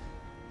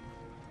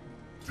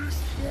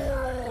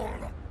 Destroy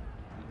all.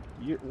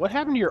 What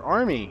happened to your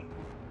army?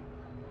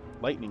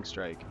 Lightning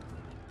strike.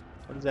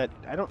 What is that?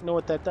 I don't know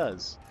what that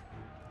does.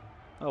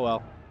 Oh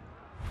well.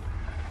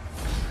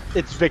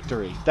 It's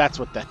victory. That's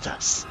what that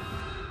does.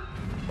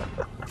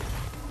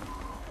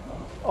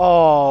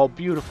 Oh,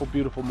 beautiful,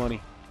 beautiful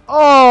money.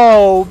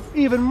 Oh,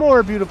 even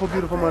more beautiful,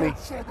 beautiful money.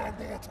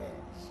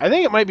 I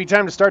think it might be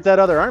time to start that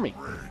other army.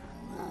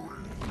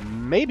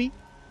 Maybe.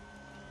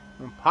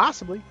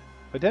 Possibly.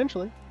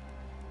 Potentially.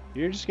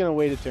 You're just going to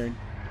wait a turn.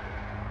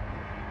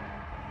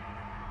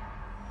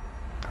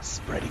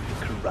 Spreading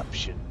the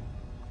corruption.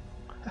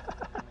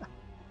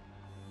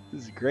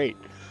 This is great.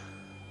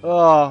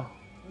 Oh,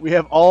 we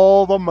have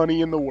all the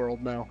money in the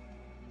world now.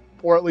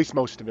 Or at least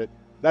most of it.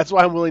 That's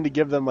why I'm willing to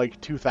give them like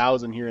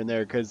 2,000 here and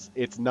there, because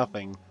it's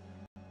nothing.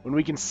 When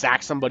we can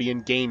sack somebody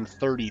and gain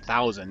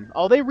 30,000.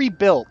 Oh, they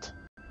rebuilt.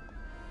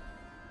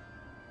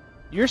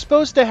 You're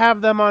supposed to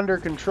have them under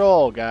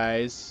control,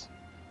 guys.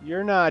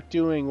 You're not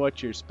doing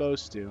what you're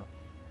supposed to.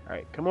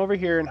 Alright, come over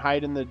here and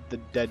hide in the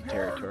dead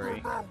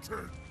territory.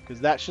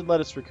 Because that should let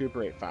us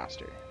recuperate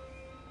faster.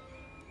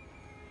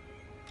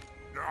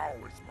 Now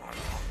is my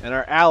time. And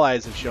our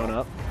allies have shown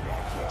up.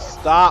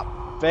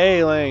 Stop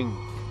failing!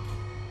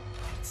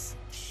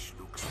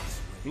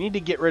 We need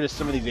to get rid of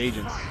some of these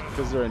agents,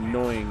 because they're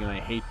annoying and I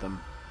hate them.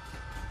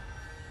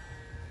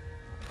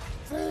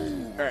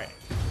 Alright,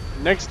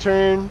 next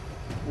turn,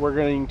 we're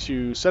going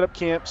to set up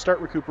camp, start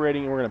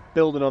recuperating, and we're going to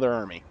build another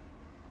army.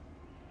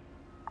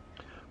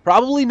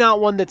 Probably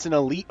not one that's an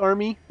elite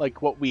army,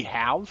 like what we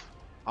have.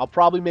 I'll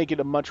probably make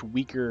it a much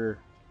weaker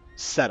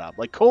setup.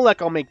 Like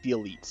Kolek, I'll make the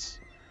elites.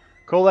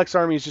 Kolek's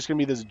army is just going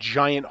to be this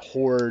giant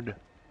horde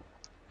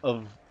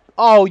of...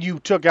 Oh, you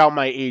took out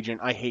my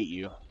agent. I hate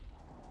you.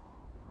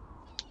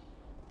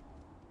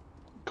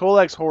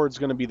 Kolek's horde is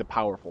going to be the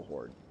powerful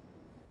horde.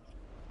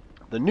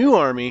 The new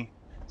army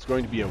is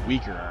going to be a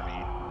weaker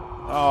army.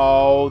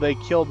 Oh, they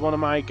killed one of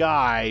my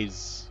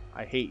guys.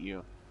 I hate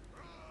you.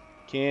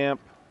 Camp.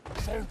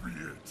 So be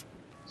it.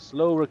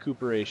 Slow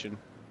recuperation.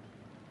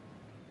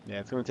 Yeah,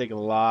 it's going to take a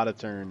lot of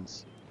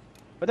turns.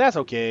 But that's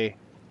okay.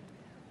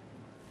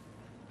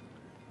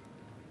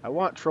 I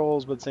want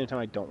trolls, but at the same time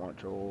I don't want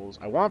trolls.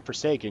 I want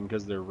Forsaken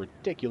because they're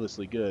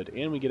ridiculously good.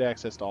 And we get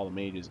access to all the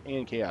mages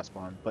and Chaos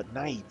Spawn. But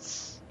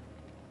Knights.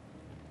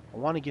 I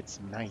want to get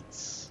some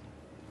Knights.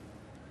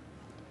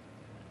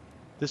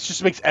 This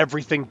just makes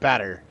everything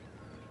better.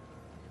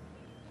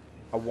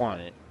 I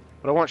want it.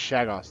 But I want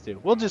Shaggoths too.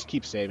 We'll just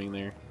keep saving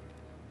there.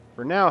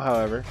 For now,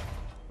 however,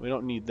 we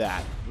don't need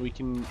that. We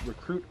can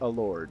recruit a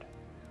Lord.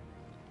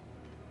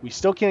 We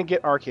still can't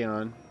get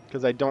Archaon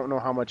because I don't know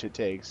how much it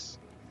takes.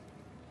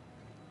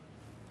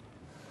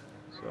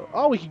 So,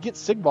 oh, we could get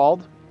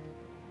Sigvald.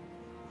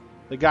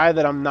 The guy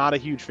that I'm not a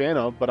huge fan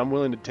of, but I'm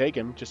willing to take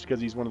him just because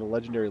he's one of the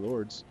legendary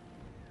lords.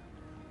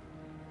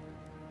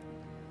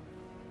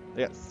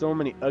 They got so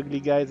many ugly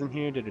guys in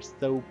here that are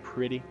so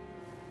pretty. You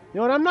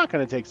know what? I'm not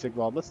going to take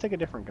Sigvald. Let's take a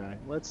different guy.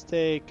 Let's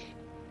take...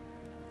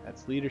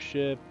 That's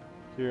leadership.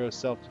 Hero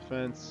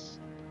self-defense.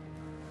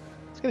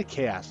 Let's get a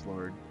Chaos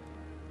Lord.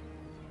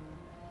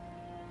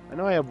 I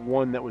know I have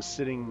one that was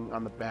sitting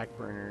on the back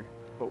burner,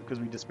 but because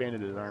we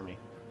disbanded his army.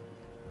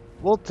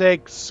 We'll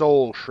take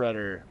Soul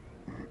Shredder.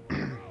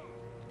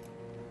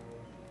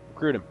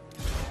 Recruit him.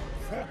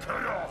 For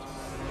chaos!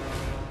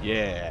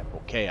 Yeah,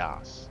 for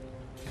chaos.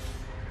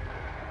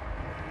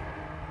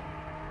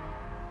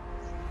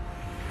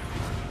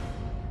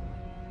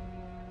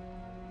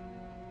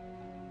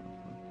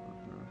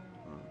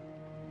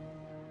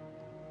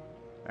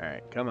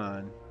 Alright, come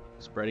on.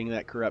 Spreading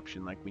that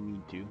corruption like we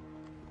need to.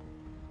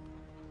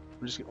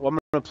 I'm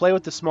gonna play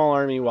with the small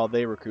army while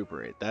they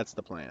recuperate. That's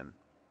the plan.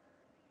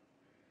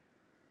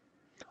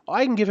 Oh,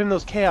 I can give him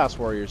those Chaos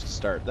Warriors to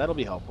start. That'll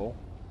be helpful.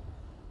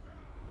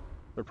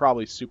 They're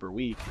probably super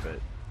weak, but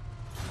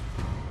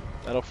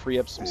that'll free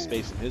up some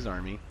space in his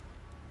army.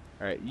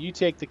 Alright, you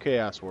take the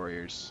Chaos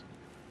Warriors.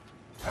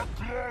 A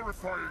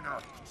glorifying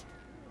act!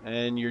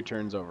 And your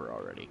turn's over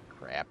already.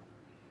 Crap.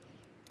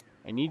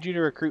 I need you to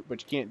recruit, but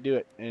you can't do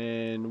it.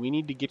 And we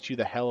need to get you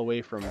the hell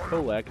away from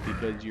Kolek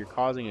because you're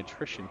causing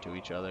attrition to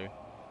each other.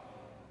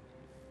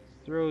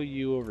 Throw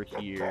you over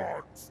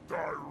here.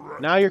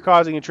 Now you're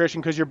causing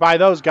attrition because you're by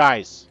those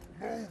guys.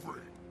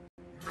 Moving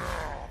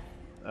now.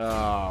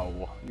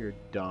 Oh, you're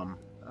dumb.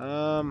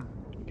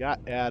 We got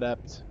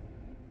Adept.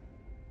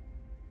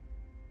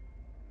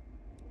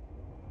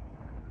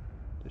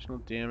 Additional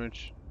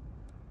damage.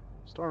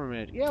 Storm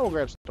Magic. Yeah, we'll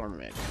grab Storm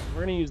Magic.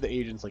 We're gonna use the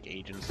agents like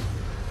agents.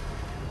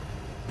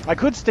 I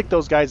could stick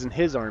those guys in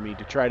his army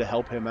to try to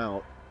help him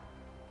out.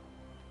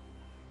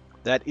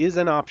 That is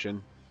an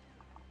option.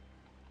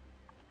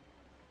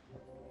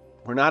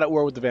 We're not at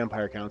war with the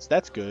vampire counts.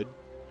 That's good.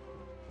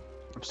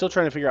 I'm still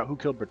trying to figure out who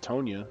killed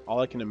Bretonia. All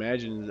I can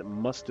imagine is it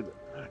must have...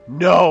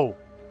 No!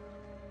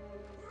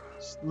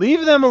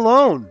 Leave them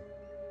alone!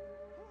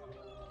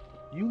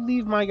 You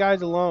leave my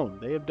guys alone.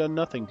 They have done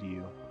nothing to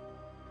you.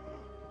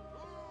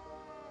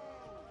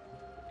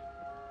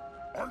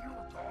 Are you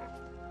a god?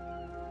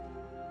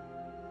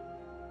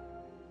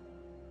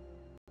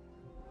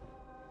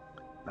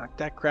 Knock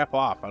that crap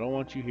off. I don't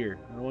want you here.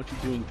 I don't want you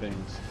doing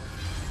things.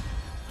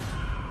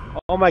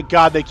 Oh my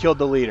god, they killed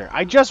the leader.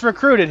 I just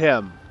recruited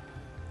him!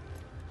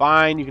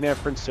 Fine, you can have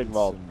Prince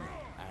Sigvald.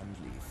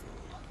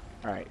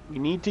 Alright, we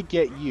need to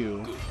get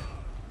you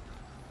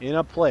in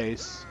a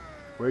place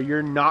where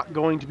you're not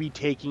going to be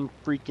taking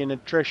freaking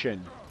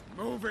attrition.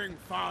 Moving,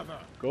 father.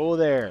 Go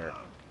there.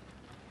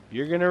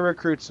 You're gonna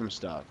recruit some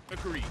stuff.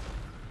 Agreed.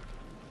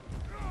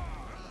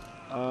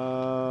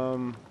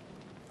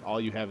 All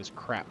you have is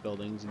crap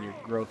buildings and your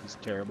growth is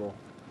terrible.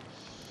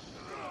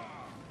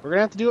 We're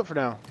gonna have to do it for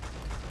now.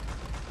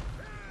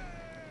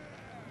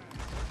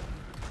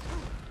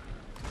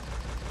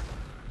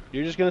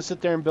 You're just gonna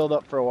sit there and build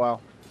up for a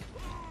while.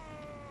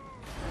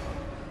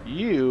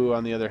 You,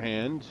 on the other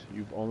hand,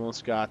 you've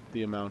almost got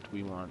the amount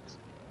we want.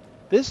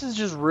 This is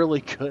just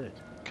really good,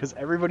 because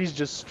everybody's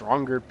just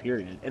stronger,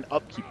 period, and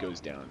upkeep goes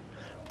down.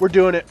 We're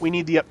doing it. We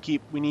need the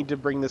upkeep. We need to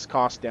bring this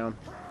cost down.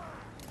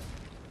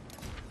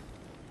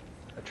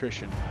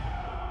 Attrition.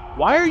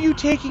 Why are you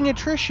taking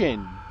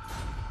attrition?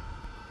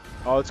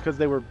 Oh, it's because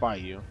they were by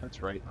you.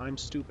 That's right. I'm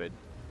stupid.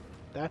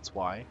 That's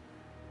why.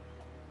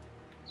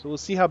 So we'll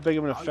see how big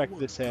of an effect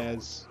this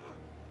has.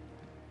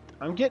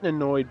 I'm getting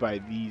annoyed by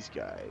these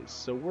guys,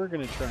 so we're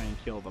going to try and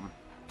kill them.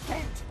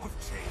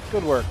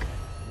 Good work.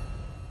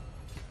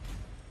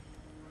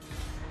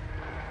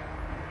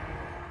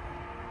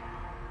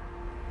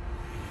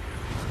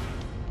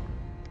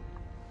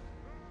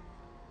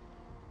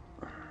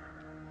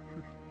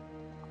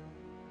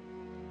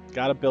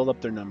 Gotta build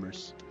up their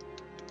numbers.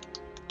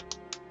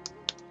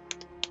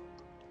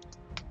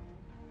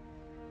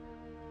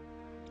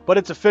 But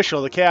it's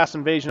official. The Chaos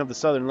Invasion of the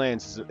Southern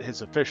Lands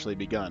has officially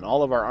begun.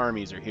 All of our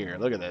armies are here.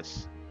 Look at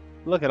this.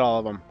 Look at all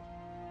of them.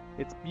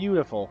 It's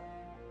beautiful.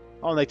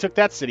 Oh, and they took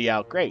that city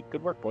out. Great.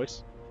 Good work,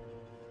 boys.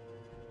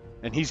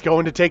 And he's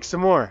going to take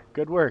some more.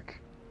 Good work.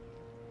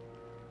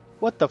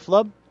 What the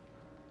flub?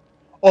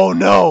 Oh,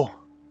 no!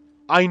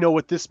 I know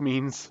what this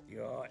means.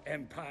 Your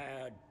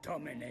empire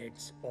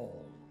dominates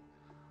all.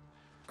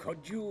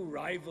 Could you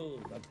rival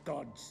the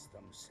gods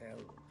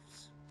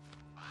themselves?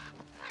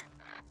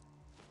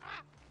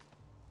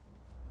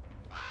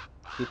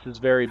 This is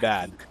very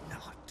bad. Think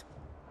not,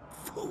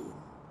 fool.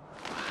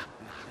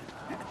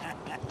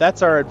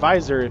 That's our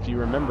advisor, if you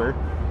remember.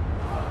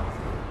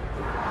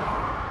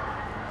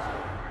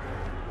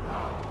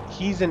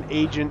 He's an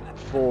agent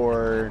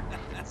for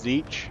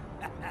Zeech.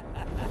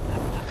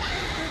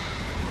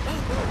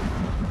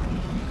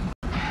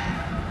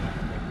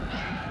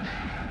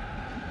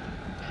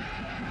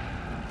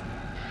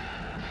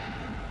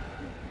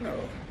 No,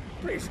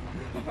 please.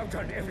 I've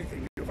done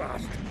everything you've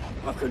asked.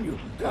 How can you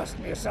cast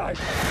me aside?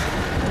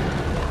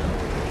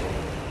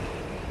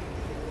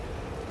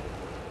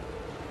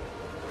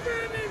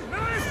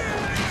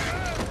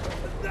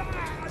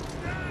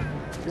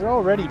 You're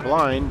already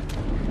blind.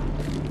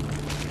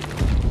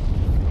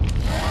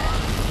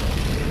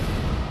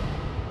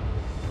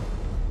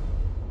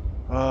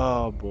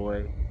 Oh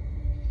boy.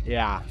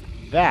 Yeah,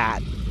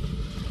 that.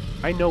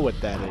 I know what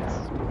that is.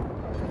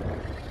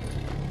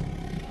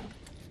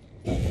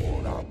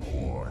 All are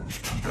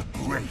pawns to the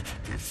great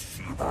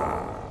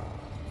deceiver.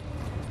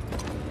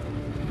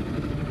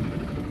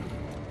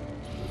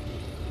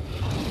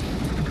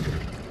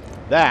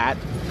 That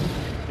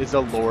is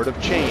a Lord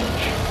of Change.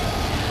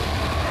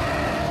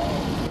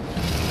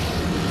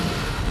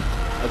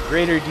 A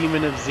greater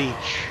demon of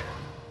Zeech.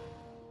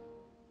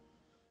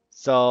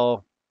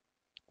 So,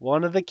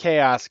 one of the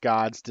Chaos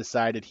Gods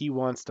decided he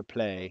wants to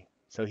play.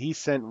 So he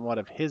sent one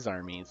of his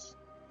armies.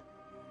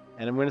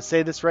 And I'm going to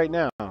say this right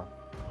now.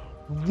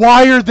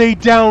 Why are they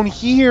down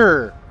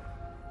here?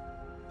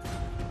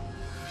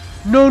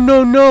 No,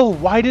 no, no.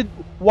 Why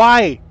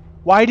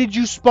did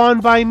you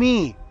spawn by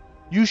me?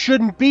 You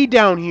shouldn't be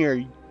down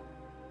here.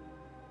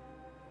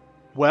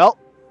 Well,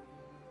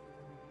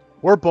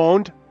 we're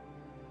boned.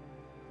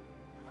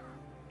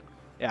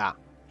 Yeah.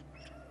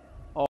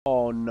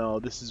 Oh no,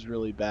 this is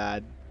really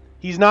bad.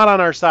 He's not on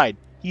our side.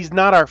 He's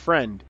not our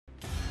friend.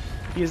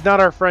 He is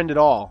not our friend at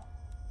all.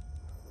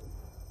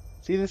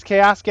 See this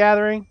chaos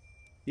gathering?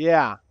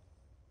 Yeah.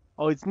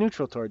 Oh, it's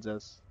neutral towards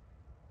us.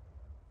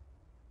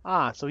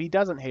 Ah, so he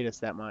doesn't hate us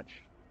that much.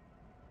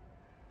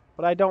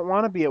 But I don't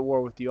want to be at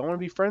war with you. I want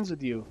to be friends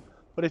with you.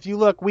 But if you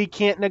look, we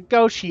can't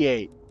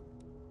negotiate.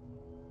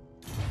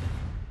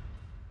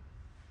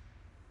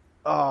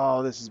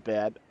 Oh, this is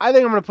bad. I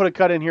think I'm going to put a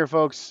cut in here,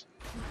 folks.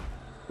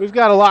 We've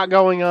got a lot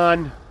going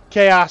on.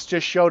 Chaos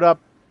just showed up.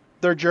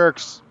 They're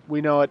jerks.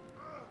 We know it.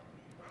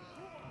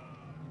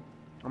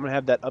 I'm going to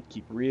have that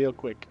upkeep real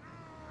quick.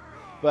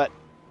 But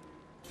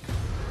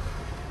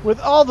with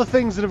all the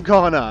things that have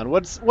gone on,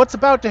 what's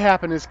about to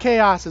happen is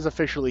Chaos is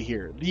officially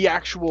here. The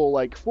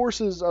actual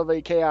forces of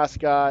a Chaos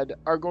God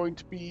are going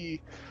to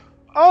be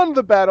on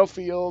the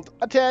battlefield,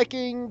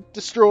 attacking,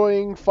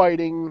 destroying,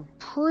 fighting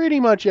pretty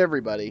much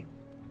everybody.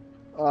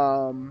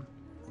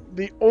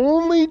 The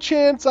only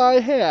chance I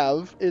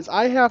have is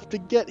I have to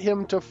get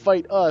him to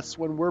fight us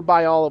when we're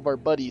by all of our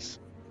buddies.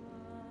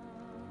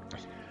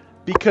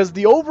 Because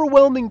the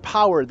overwhelming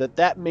power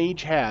that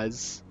mage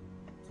has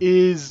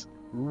is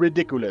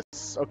ridiculous,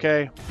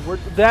 okay?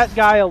 That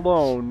guy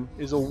alone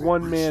is a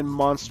one-man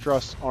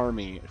monstrous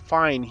army.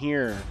 Fine,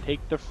 here, take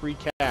the free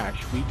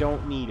cash. We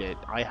don't need it.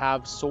 I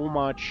have so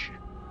much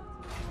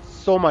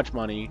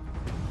money.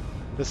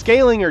 The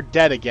scaling are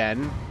dead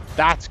again.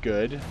 That's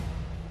good.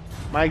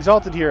 My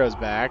Exalted Hero's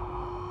back.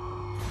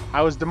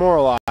 I was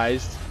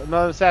demoralized.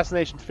 Another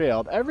assassination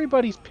failed.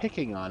 Everybody's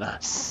picking on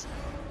us.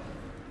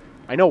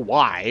 I know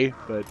why,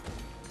 but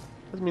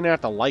doesn't mean I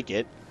have to like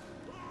it.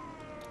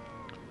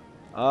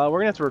 We're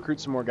going to have to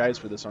recruit some more guys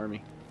for this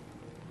army.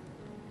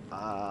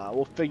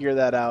 We'll figure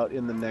that out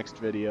in the next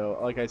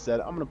video. Like I said,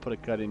 I'm going to put a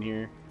cut in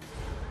here.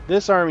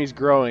 This army's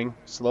growing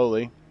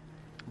slowly,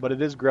 but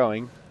it is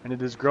growing. And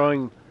it is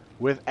growing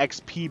with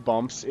XP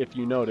bumps, if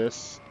you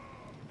notice,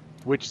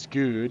 which is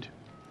good.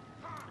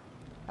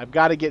 I've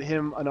got to get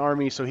him an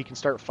army so he can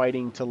start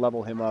fighting to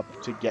level him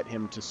up to get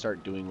him to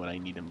start doing what I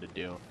need him to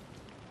do.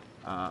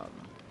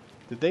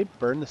 Did they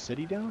burn the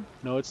city down?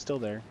 No, it's still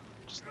there.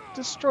 Just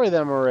destroy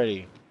them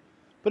already.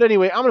 But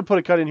anyway, I'm going to put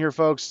a cut in here,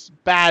 folks.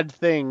 Bad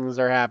things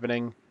are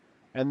happening,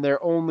 and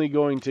they're only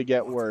going to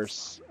get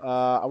worse.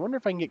 I wonder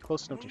if I can get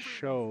close enough to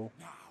show.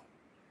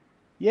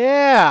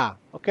 Yeah!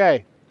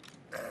 Okay.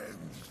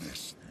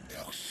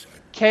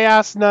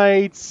 Chaos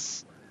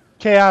Knights,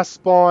 Chaos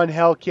Spawn,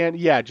 Hellcan.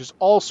 Yeah, just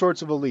all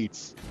sorts of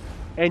elites.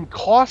 And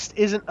cost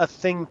isn't a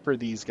thing for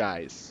these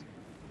guys.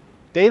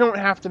 They don't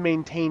have to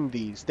maintain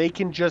these. They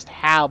can just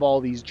have all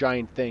these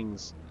giant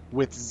things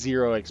with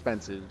zero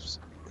expenses.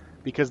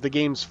 Because the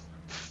game's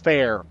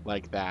fair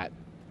like that.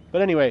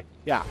 But anyway,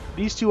 yeah.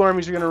 These two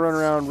armies are going to run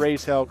around,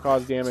 raise hell,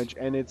 cause damage,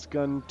 and it's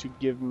going to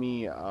give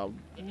me a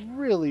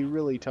really,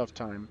 really tough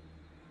time.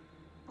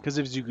 Because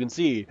as you can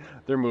see,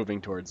 they're moving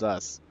towards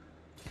us.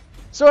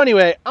 So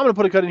anyway, I'm going to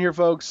put a cut in here,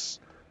 folks.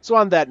 So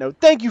on that note,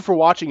 thank you for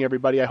watching,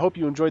 everybody. I hope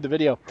you enjoyed the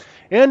video.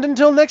 And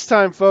until next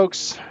time,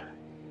 folks,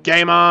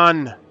 game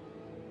on!